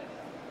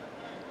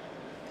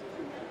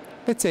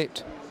 That's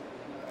it.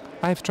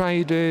 I've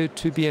tried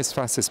to be as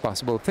fast as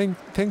possible.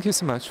 Thank you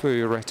so much for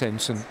your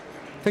attention.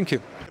 Thank you.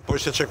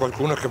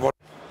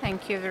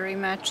 Thank you very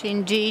much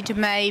indeed.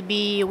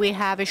 Maybe we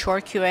have a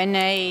short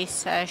Q&A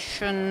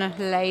session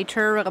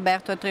later.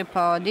 Roberto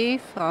Tripodi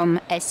from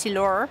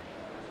Essilor.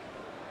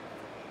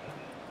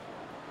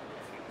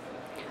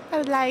 I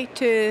would like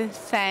to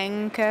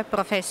thank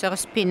Professor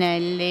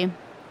Spinelli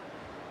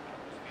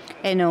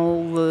and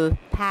all the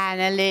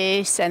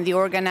panelists and the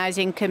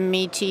organizing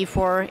committee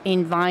for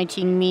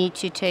inviting me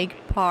to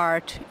take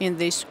part in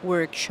this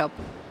workshop.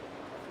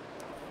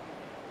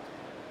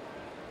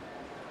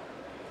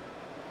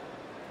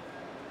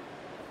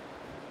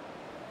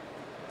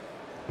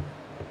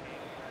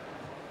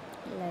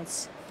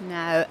 Let's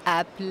now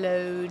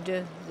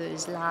upload the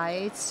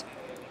slides.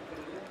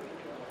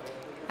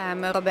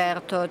 I'm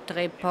Roberto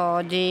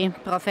Tripodi,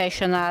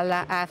 Professional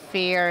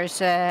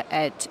Affairs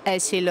at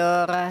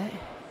Essilor,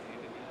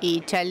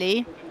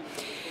 Italy.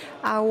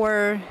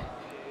 Our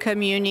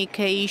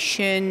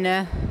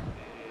communication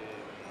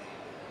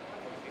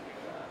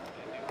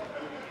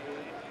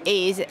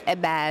is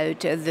about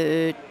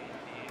the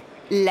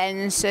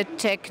lens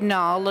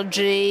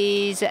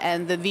technologies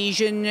and the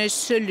vision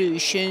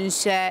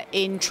solutions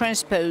in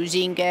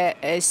transposing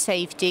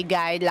safety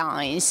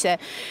guidelines.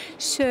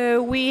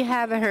 So we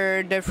have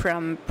heard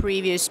from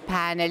previous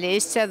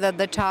panelists that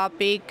the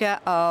topic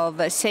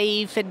of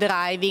safe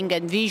driving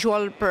and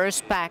visual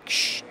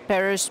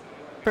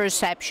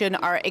perception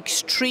are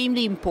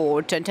extremely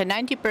important.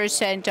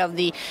 90% of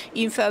the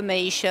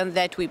information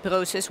that we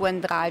process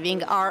when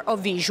driving are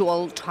of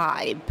visual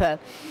type.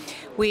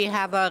 We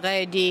have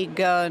already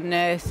gone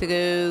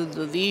through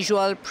the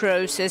visual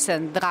process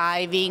and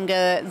driving,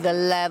 the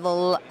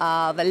level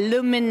of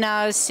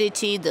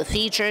luminosity, the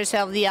features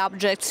of the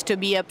objects to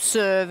be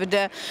observed,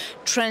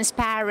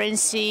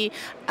 transparency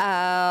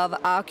of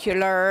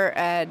ocular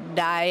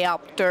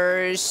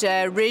diopters,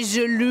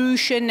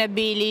 resolution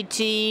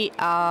ability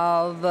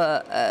of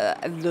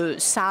the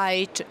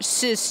sight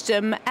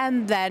system,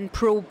 and then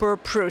proper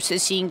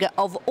processing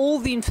of all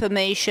the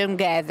information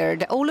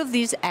gathered. All of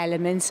these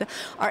elements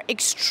are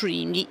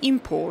extremely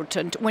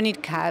important when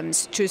it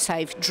comes to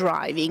safe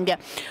driving.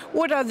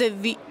 What are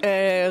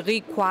the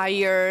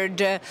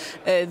required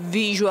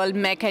visual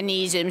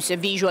mechanisms?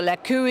 Visual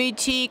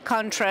acuity,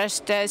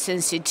 contrast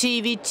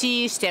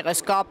sensitivity,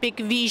 stereoscopic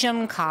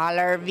vision,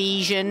 color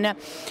vision,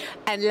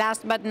 and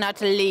last but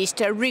not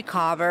least,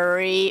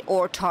 recovery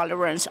or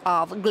tolerance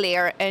of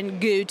glare and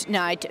good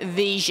night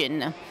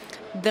vision.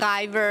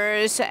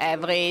 Drivers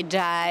every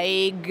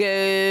day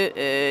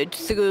go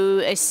through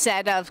a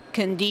set of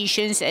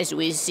conditions, as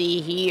we see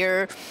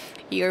here.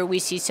 Here we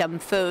see some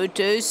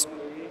photos.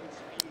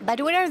 But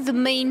what are the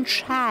main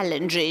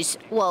challenges?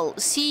 Well,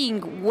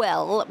 seeing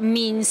well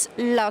means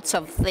lots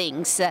of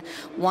things.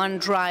 One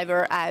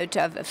driver out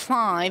of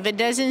 5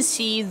 doesn't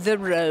see the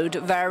road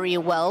very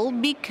well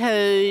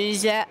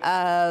because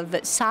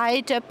of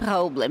sight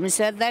problems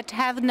that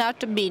have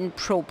not been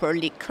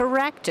properly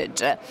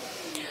corrected.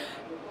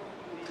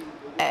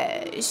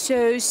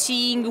 So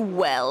seeing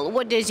well,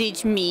 what does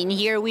it mean?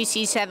 Here we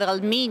see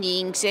several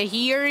meanings.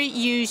 Here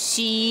you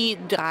see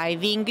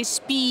driving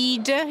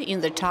speed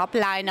in the top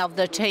line of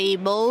the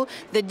table,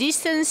 the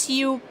distance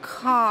you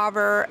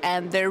cover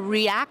and the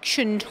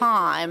reaction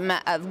time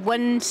of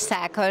 1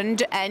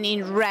 second, and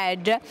in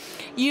red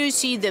you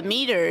see the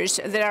meters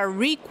that are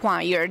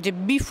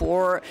required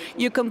before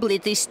you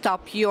completely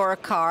stop your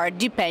car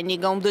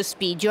depending on the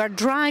speed you are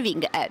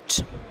driving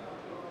at.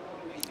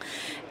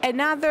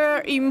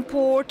 Another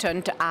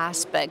important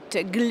aspect,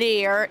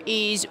 glare,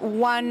 is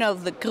one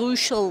of the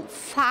crucial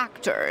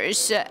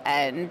factors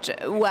and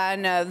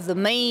one of the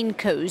main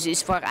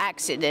causes for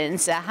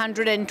accidents,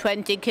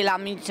 120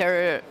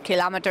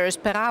 kilometers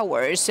per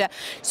hour.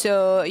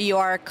 So you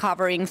are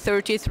covering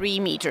 33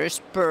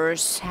 meters per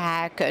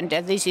second.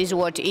 This is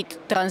what it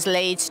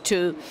translates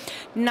to.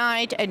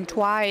 Night and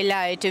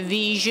twilight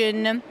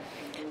vision.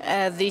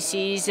 This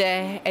is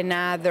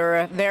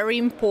another very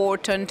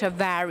important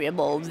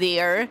variable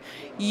there.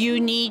 You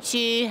need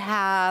to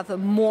have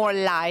more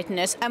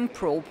lightness and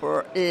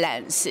proper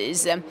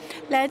lenses.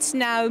 Let's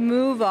now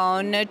move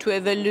on to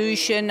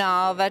evolution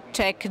of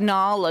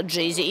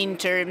technologies in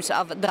terms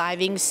of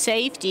driving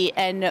safety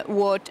and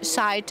what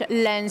sight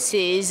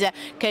lenses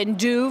can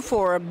do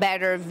for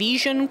better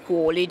vision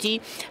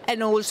quality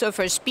and also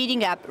for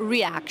speeding up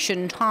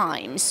reaction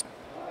times.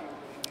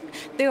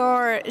 There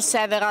are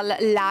several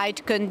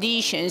light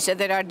conditions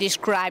that are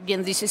described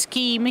in this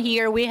scheme.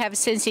 Here we have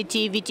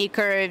sensitivity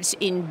curves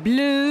in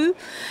blue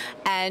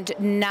and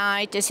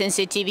night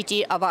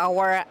sensitivity of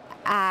our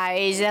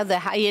eyes, the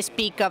highest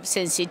peak of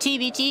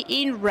sensitivity.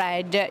 In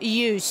red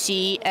you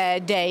see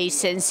day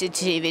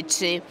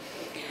sensitivity.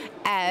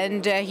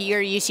 And here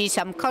you see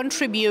some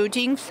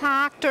contributing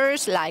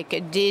factors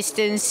like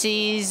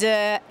distances,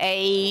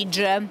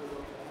 age,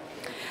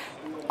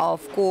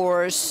 of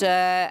course,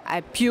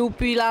 a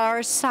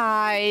pupillar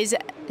size,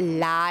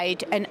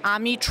 light, and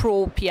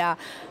ametropia.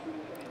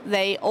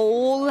 They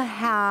all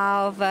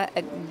have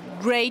a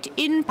great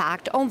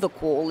impact on the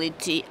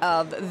quality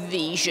of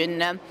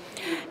vision.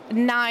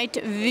 Night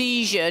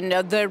vision,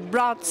 the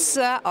rods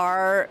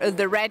are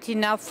the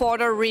retina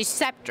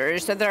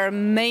photoreceptors that are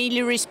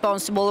mainly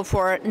responsible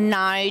for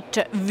night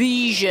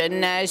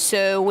vision.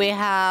 So we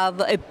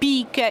have a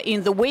peak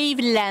in the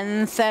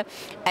wavelength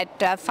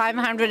at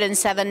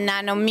 507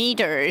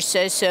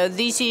 nanometers. So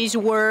this is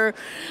where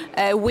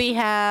we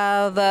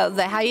have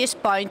the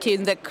highest point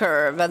in the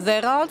curve. The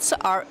rods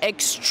are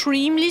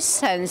extremely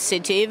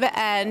sensitive,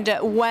 and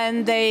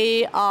when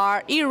they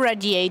are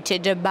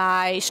irradiated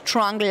by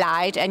strong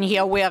light, and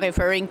here we are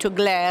referring to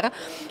glare,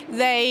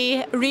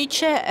 they reach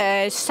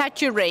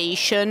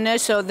saturation,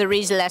 so there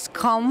is less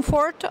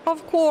comfort,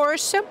 of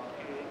course,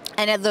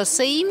 and at the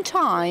same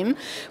time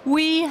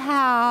we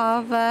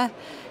have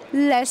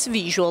less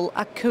visual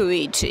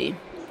acuity.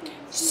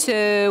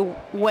 So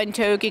when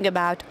talking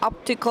about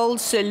optical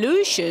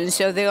solutions,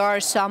 so there are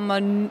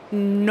some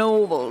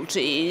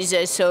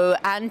novelties. So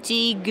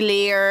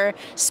anti-glare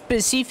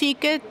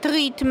specific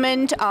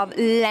treatment of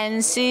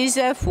lenses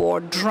for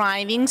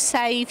driving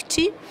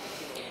safety,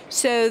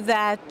 so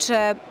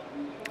that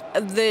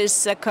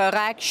this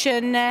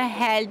correction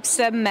helps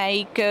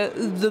make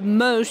the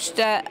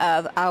most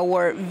of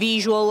our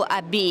visual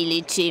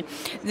ability.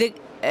 The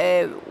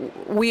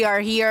we are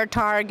here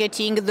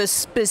targeting the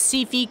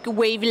specific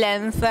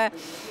wavelength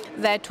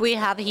that we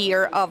have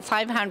here of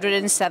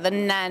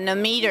 507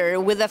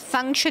 nanometer with a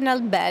functional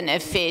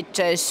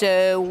benefit.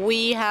 So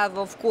we have,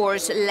 of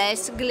course,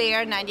 less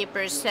glare,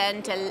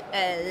 90%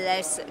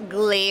 less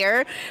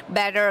glare,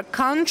 better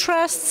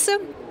contrasts,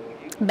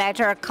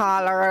 better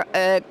color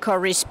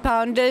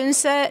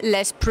correspondence,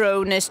 less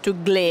proneness to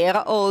glare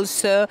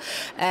also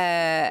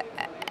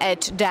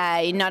at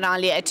day, not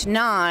only at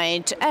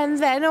night. And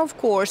then, of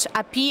course,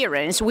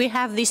 appearance. We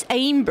have this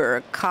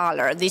amber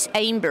color, this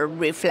amber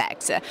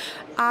reflex.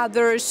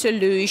 Other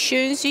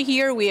solutions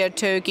here, we are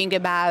talking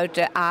about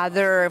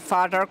other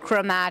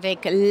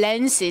photochromatic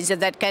lenses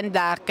that can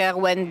darken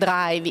when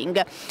driving.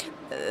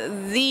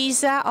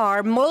 These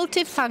are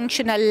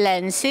multifunctional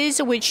lenses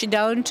which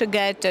don't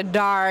get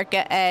dark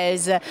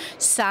as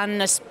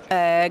sun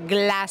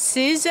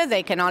glasses.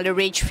 They can only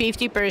reach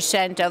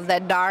 50% of the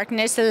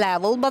darkness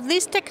level, but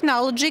this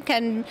technology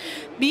can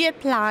be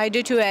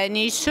applied to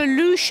any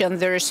solution.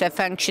 There's a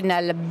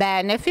functional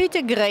benefit,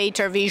 a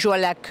greater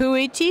visual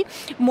acuity,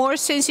 more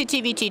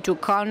sensitivity to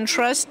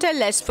contrast,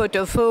 less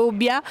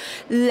photophobia,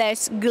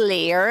 less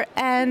glare,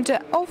 and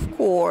of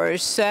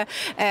course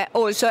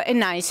also a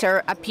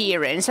nicer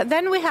appearance.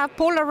 Then we have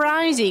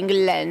polarizing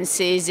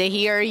lenses.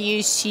 Here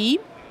you see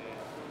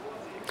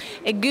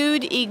a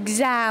good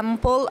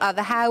example of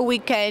how we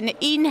can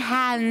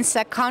enhance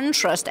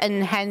contrast,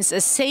 enhance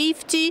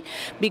safety,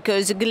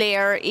 because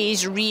glare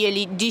is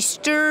really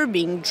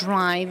disturbing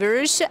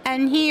drivers.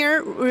 And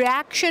here,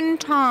 reaction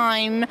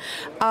time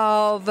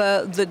of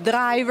the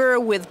driver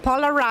with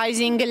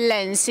polarizing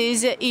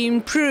lenses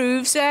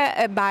improves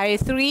by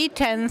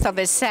 0.3 of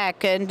a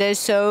second.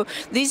 So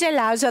this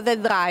allows the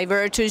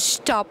driver to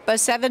stop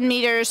 7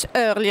 meters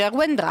earlier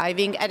when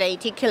driving at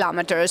 80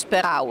 kilometers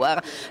per hour.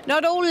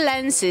 Not all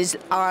lenses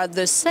are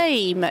the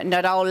same.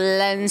 Not all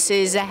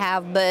lenses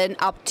have been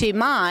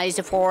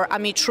optimized for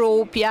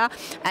ametropia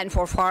and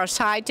for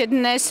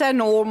farsightedness.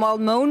 Normal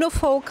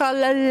monofocal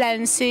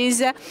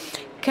lenses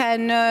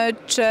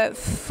cannot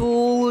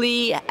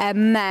fully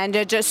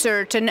manage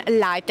certain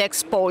light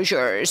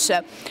exposures.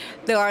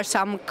 There are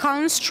some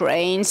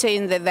constraints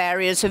in the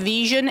various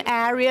vision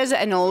areas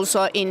and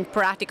also in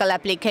practical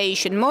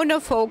application.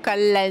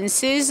 Monofocal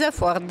lenses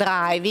for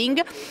driving,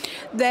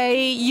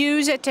 they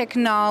use a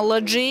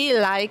technology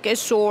like a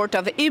sort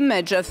of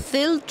image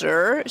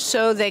filter,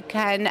 so they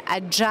can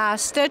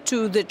adjust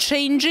to the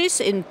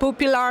changes in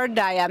pupillar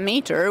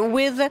diameter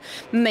with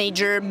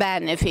major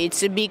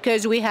benefits,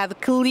 because we have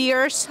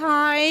clear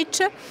sight,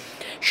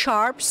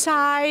 sharp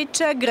sight,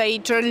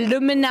 greater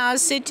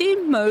luminosity,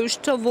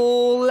 most of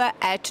all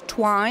at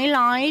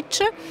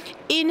twilight,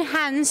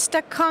 enhanced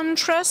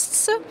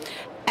contrasts,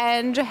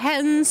 and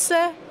hence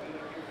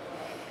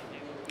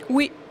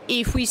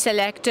if we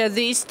select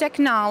these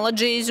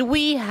technologies,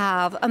 we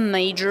have a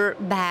major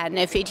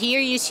benefit.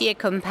 Here you see a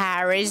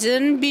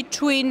comparison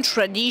between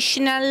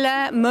traditional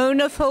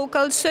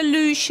monofocal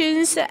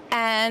solutions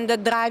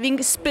and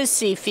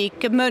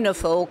driving-specific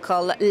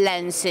monofocal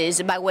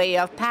lenses. By way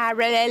of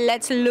parallel,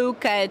 let's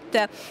look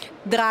at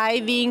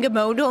driving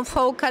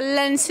monofocal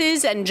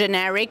lenses and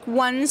generic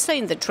ones.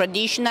 In the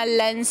traditional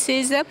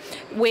lenses,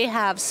 we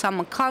have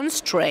some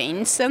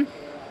constraints,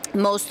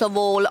 most of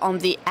all on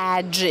the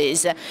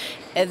edges.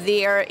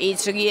 There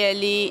it's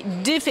really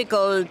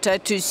difficult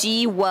to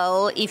see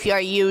well if you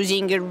are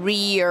using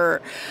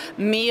rear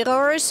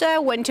mirrors.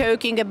 When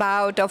talking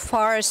about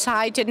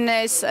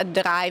farsightedness,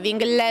 driving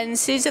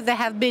lenses, they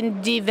have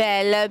been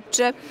developed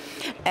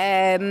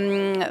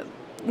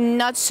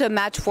not so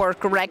much for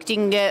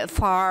correcting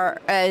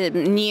far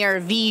near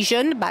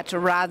vision, but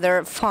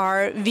rather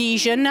far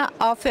vision,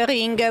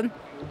 offering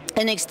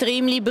an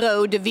extremely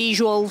broad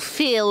visual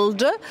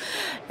field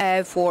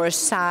for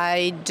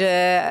side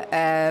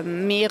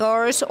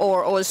mirrors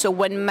or also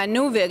when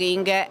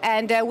maneuvering,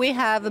 and we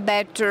have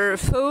better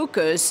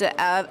focus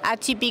of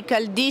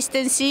atypical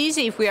distances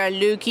if we are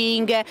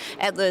looking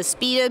at the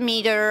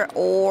speedometer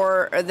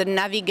or the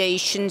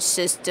navigation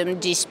system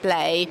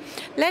display.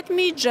 Let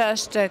me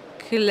just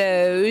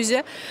close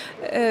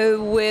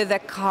with a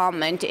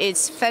comment.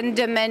 It's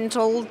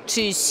fundamental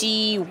to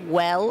see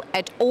well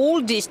at all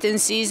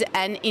distances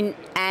and in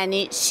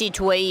any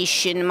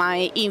situation.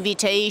 My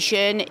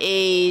invitation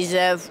is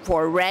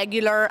for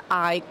regular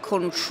eye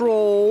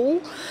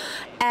control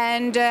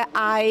and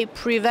eye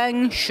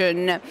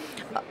prevention,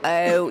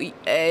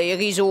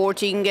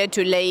 resorting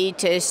to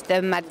latest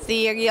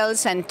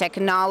materials and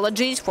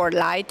technologies for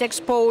light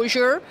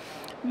exposure,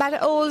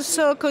 but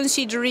also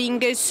considering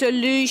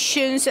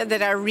solutions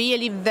that are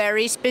really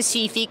very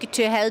specific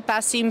to help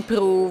us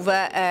improve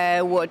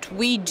what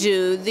we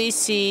do.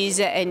 This is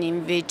an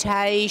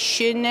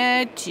invitation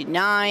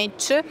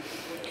tonight.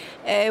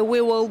 We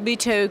will be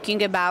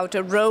talking about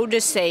road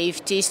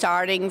safety,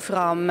 starting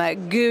from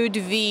good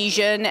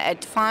vision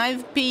at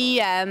 5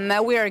 p.m.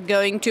 We are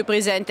going to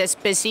present a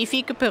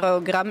specific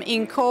program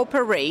in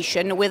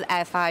cooperation with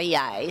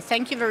FIA.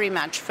 Thank you very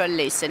much for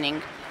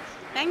listening.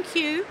 Thank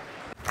you.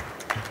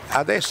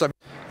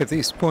 At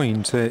this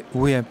point,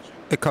 we have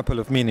a couple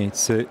of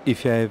minutes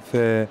if you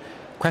have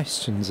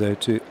questions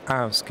to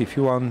ask, if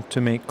you want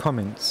to make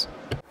comments.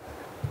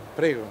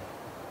 Prego.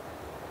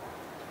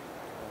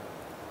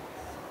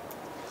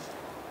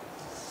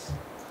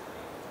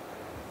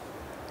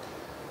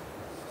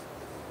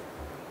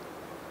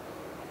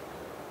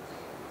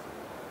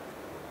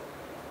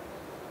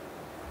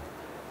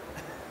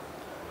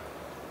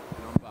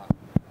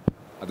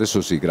 Adesso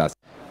sì, grazie.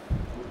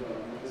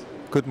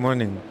 Good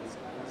morning.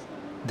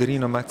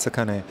 Dirino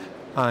Mazzacane.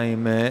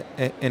 I'm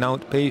an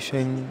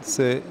outpatients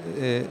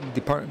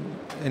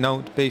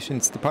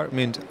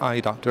department eye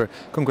doctor.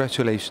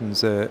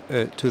 Congratulations to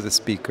the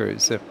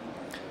speakers.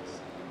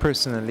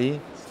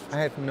 Personally, I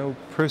have no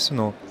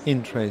personal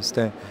interest,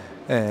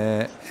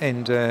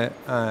 and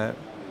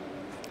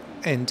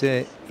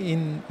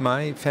in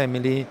my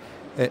family,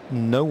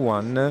 no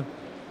one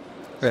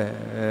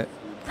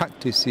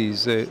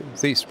practices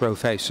this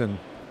profession.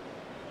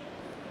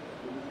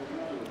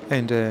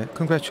 And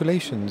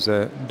congratulations,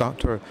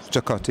 Dr.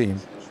 Giacotti.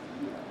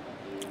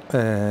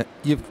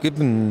 You've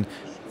given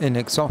an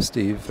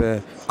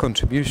exhaustive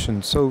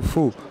contribution, so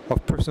full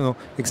of personal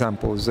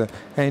examples.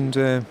 And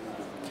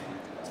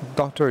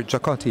Dr.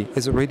 Giacotti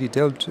has already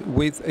dealt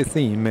with a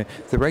theme.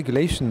 The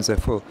regulations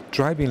for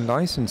driving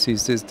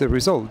licenses is the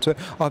result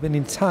of an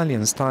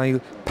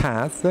Italian-style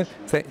path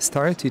that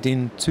started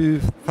in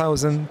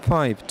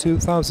 2005,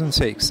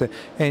 2006,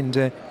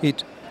 and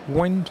it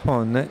went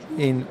on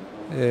in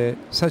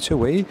such a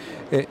way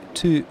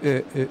to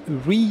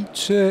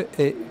reach a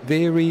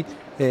very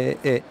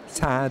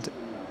sad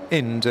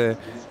end.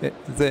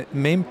 The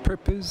main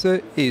purpose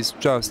is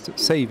just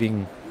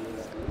saving.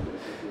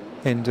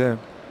 And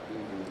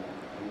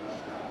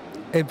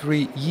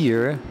every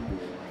year,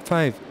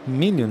 5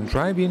 million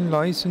driving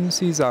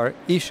licenses are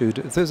issued.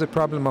 There's a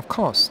problem of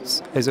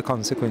costs as a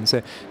consequence.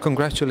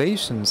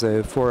 Congratulations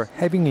for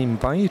having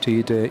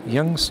invited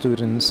young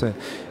students.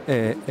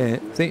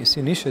 This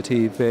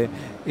initiative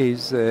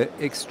is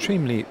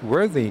extremely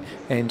worthy,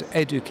 and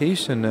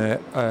education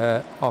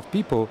of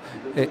people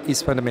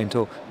is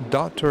fundamental.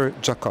 Dr.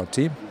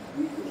 Giacotti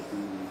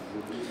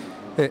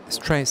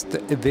stressed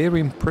a very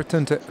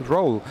important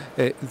role,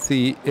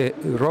 the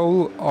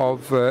role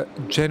of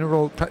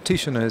general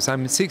practitioners.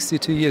 I'm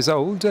 62 years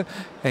old,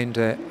 and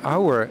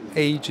our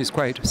age is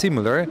quite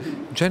similar.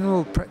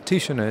 General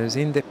practitioners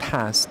in the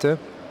past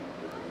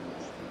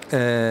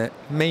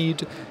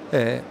made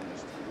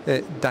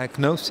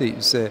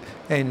diagnoses,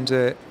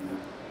 and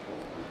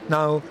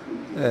now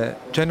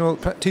general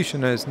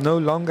practitioners no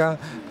longer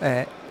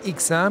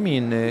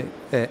examine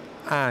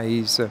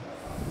eyes.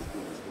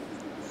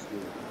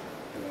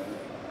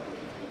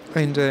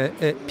 And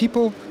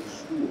people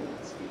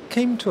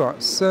came to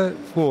us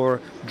for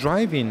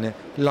driving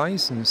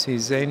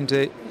licenses, and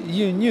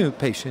you knew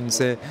patients.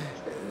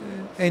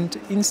 And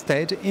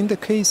instead, in the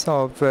case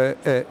of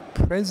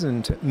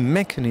present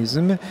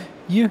mechanism,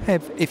 you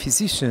have a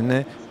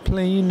physician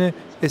playing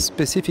a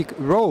specific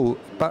role,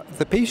 but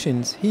the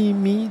patients he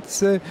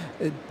meets,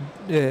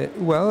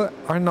 well,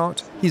 are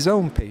not his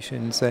own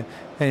patients.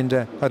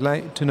 And I'd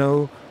like to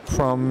know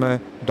from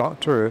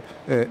Dr.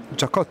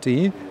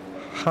 Giacotti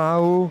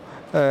how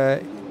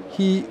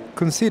he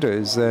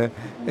considers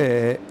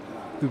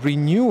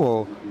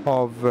renewal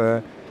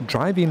of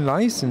driving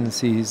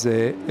licenses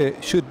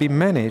should be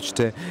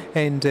managed,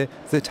 and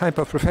the type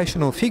of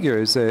professional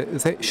figures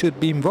that should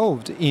be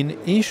involved in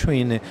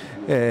issuing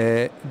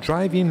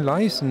driving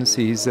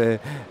licenses.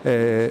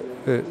 And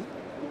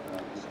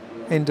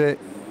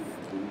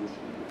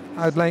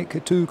I'd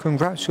like to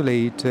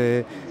congratulate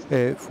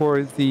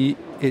for the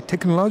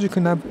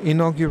technological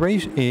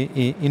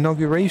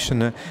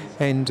inauguration,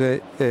 and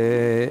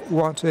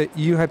what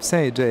you have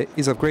said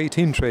is of great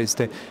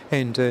interest,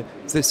 and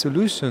the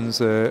solutions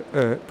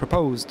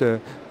proposed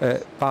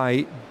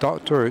by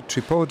Dr.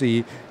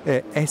 Tripodi,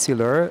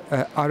 Essilor,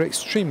 are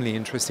extremely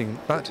interesting.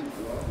 But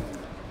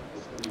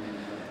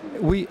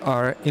we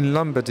are in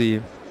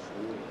Lombardy.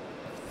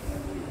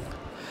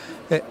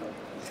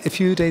 A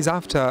few days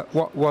after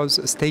what was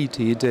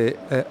stated,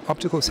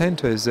 optical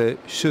centers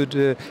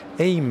should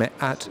aim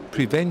at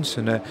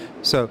prevention.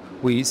 So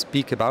we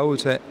speak about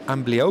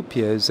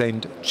amblyopias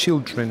and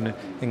children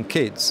and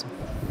kids.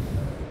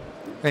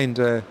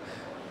 And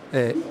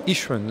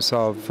issuance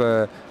of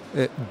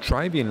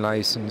driving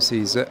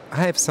licenses, I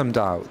have some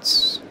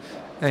doubts.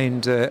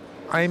 And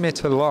I'm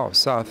at a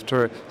loss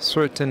after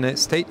certain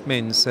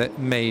statements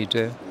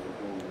made.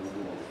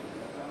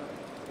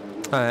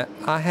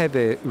 I have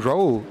a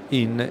role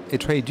in a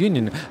trade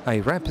union. I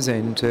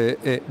represent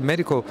a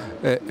medical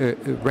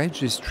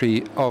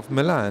registry of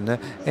Milan,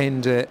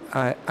 and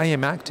I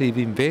am active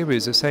in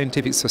various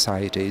scientific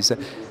societies.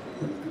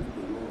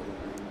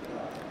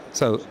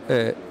 So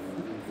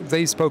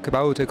they spoke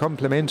about a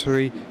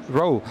complementary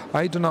role.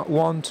 I do not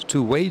want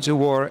to wage a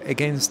war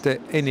against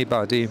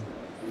anybody.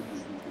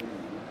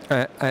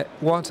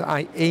 What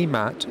I aim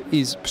at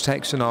is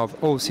protection of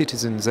all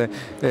citizens.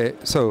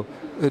 So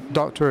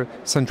Dr.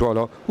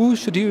 Sangiuolo, who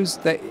should use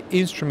the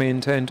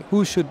instrument and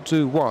who should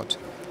do what?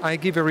 I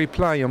give a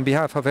reply on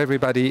behalf of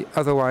everybody,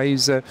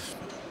 otherwise it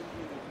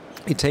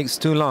takes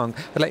too long.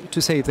 I'd like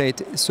to say that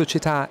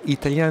Società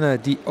Italiana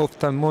di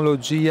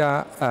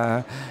Ophthalmologia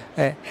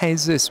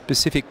has a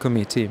specific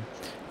committee,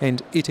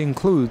 and it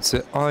includes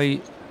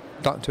eye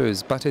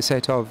doctors, but a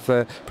set of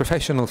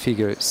professional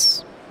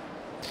figures.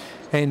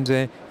 And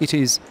it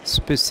is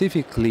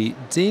specifically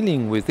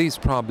dealing with this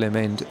problem,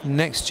 and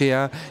next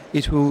year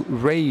it will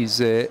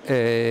raise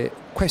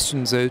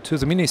questions to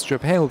the Ministry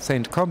of Health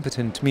and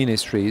competent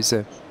ministries.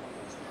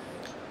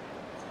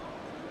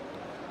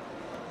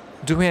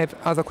 Do we have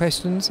other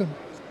questions?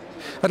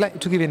 I'd like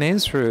to give an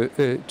answer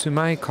to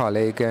my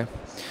colleague.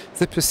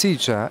 The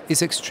procedure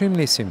is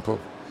extremely simple.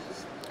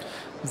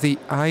 The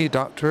eye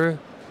doctor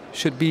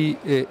should be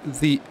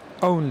the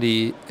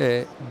only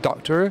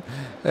doctor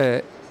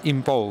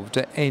involved,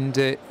 and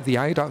the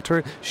eye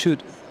doctor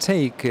should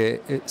take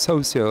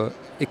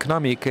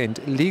socio-economic and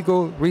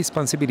legal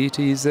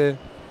responsibilities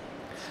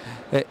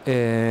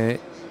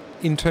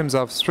in terms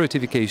of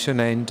certification,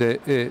 and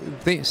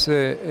this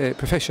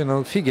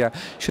professional figure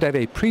should have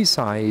a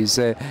precise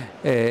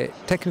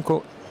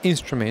technical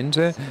instrument,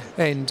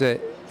 and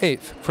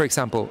if, for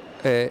example,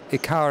 a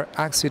car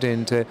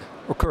accident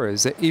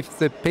occurs, if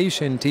the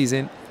patient is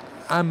an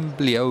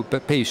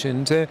amblyopia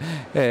patient,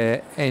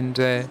 and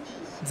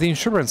the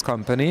insurance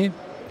company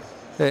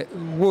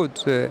would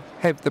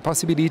have the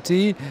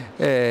possibility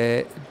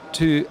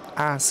to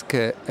ask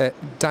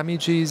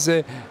damages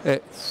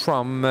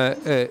from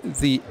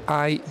the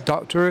eye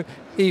doctor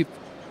if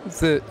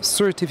the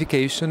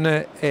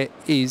certification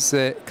is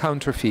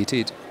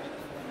counterfeited.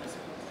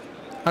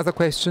 Other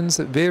questions?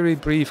 Very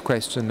brief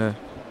question.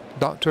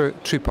 Dr.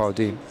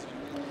 Tripodi.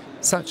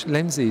 Such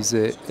lenses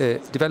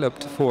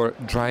developed for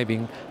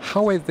driving,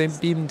 how have they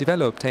been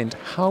developed and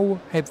how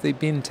have they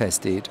been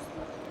tested?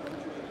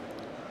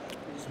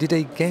 Did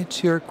I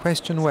get your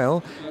question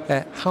well?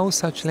 How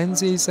such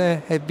lenses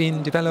have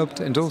been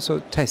developed and also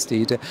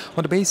tested?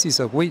 On the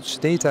basis of which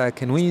data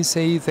can we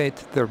say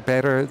that they're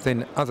better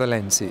than other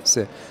lenses?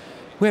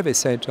 We have a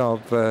set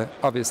of,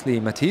 obviously,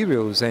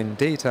 materials and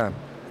data,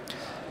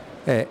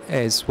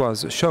 as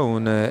was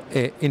shown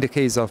in the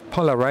case of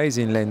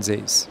polarizing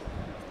lenses.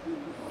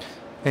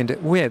 And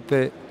we have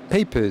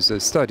papers,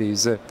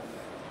 studies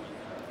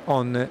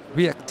on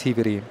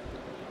reactivity,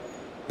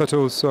 but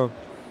also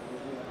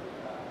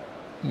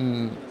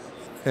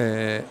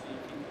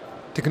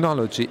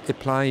technology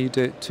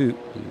applied to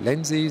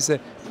lenses,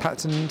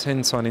 patent,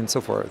 and so on and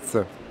so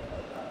forth.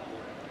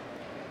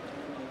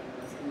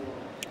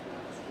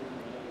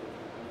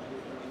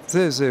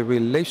 There's a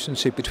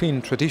relationship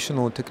between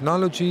traditional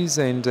technologies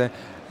and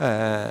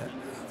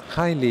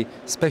highly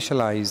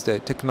specialized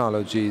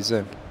technologies,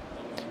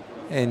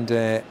 and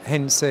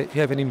hence you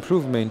have an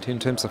improvement in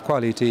terms of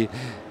quality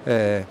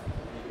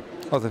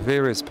of the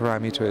various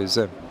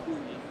parameters.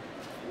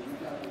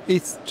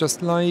 It's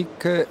just like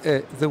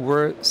there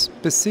were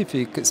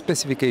specific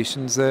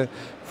specifications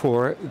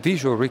for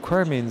visual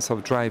requirements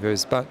of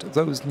drivers, but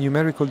those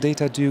numerical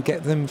data, do you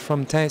get them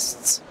from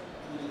tests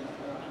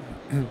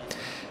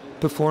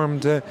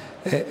performed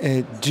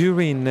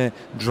during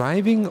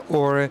driving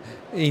or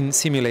in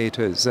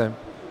simulators?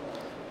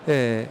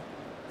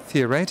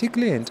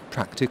 Theoretically and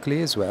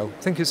practically as well.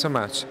 Thank you so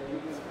much.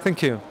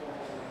 Thank you.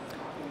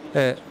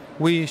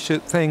 We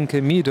should thank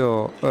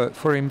Mido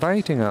for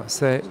inviting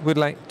us. We'd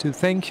like to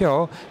thank you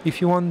all. If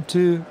you want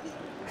to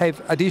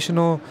have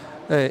additional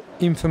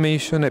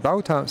information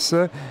about us,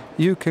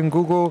 you can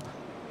Google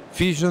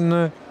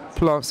Vision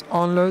plus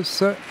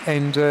Onlus,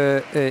 and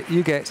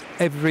you get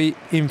every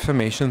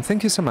information.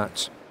 Thank you so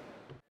much.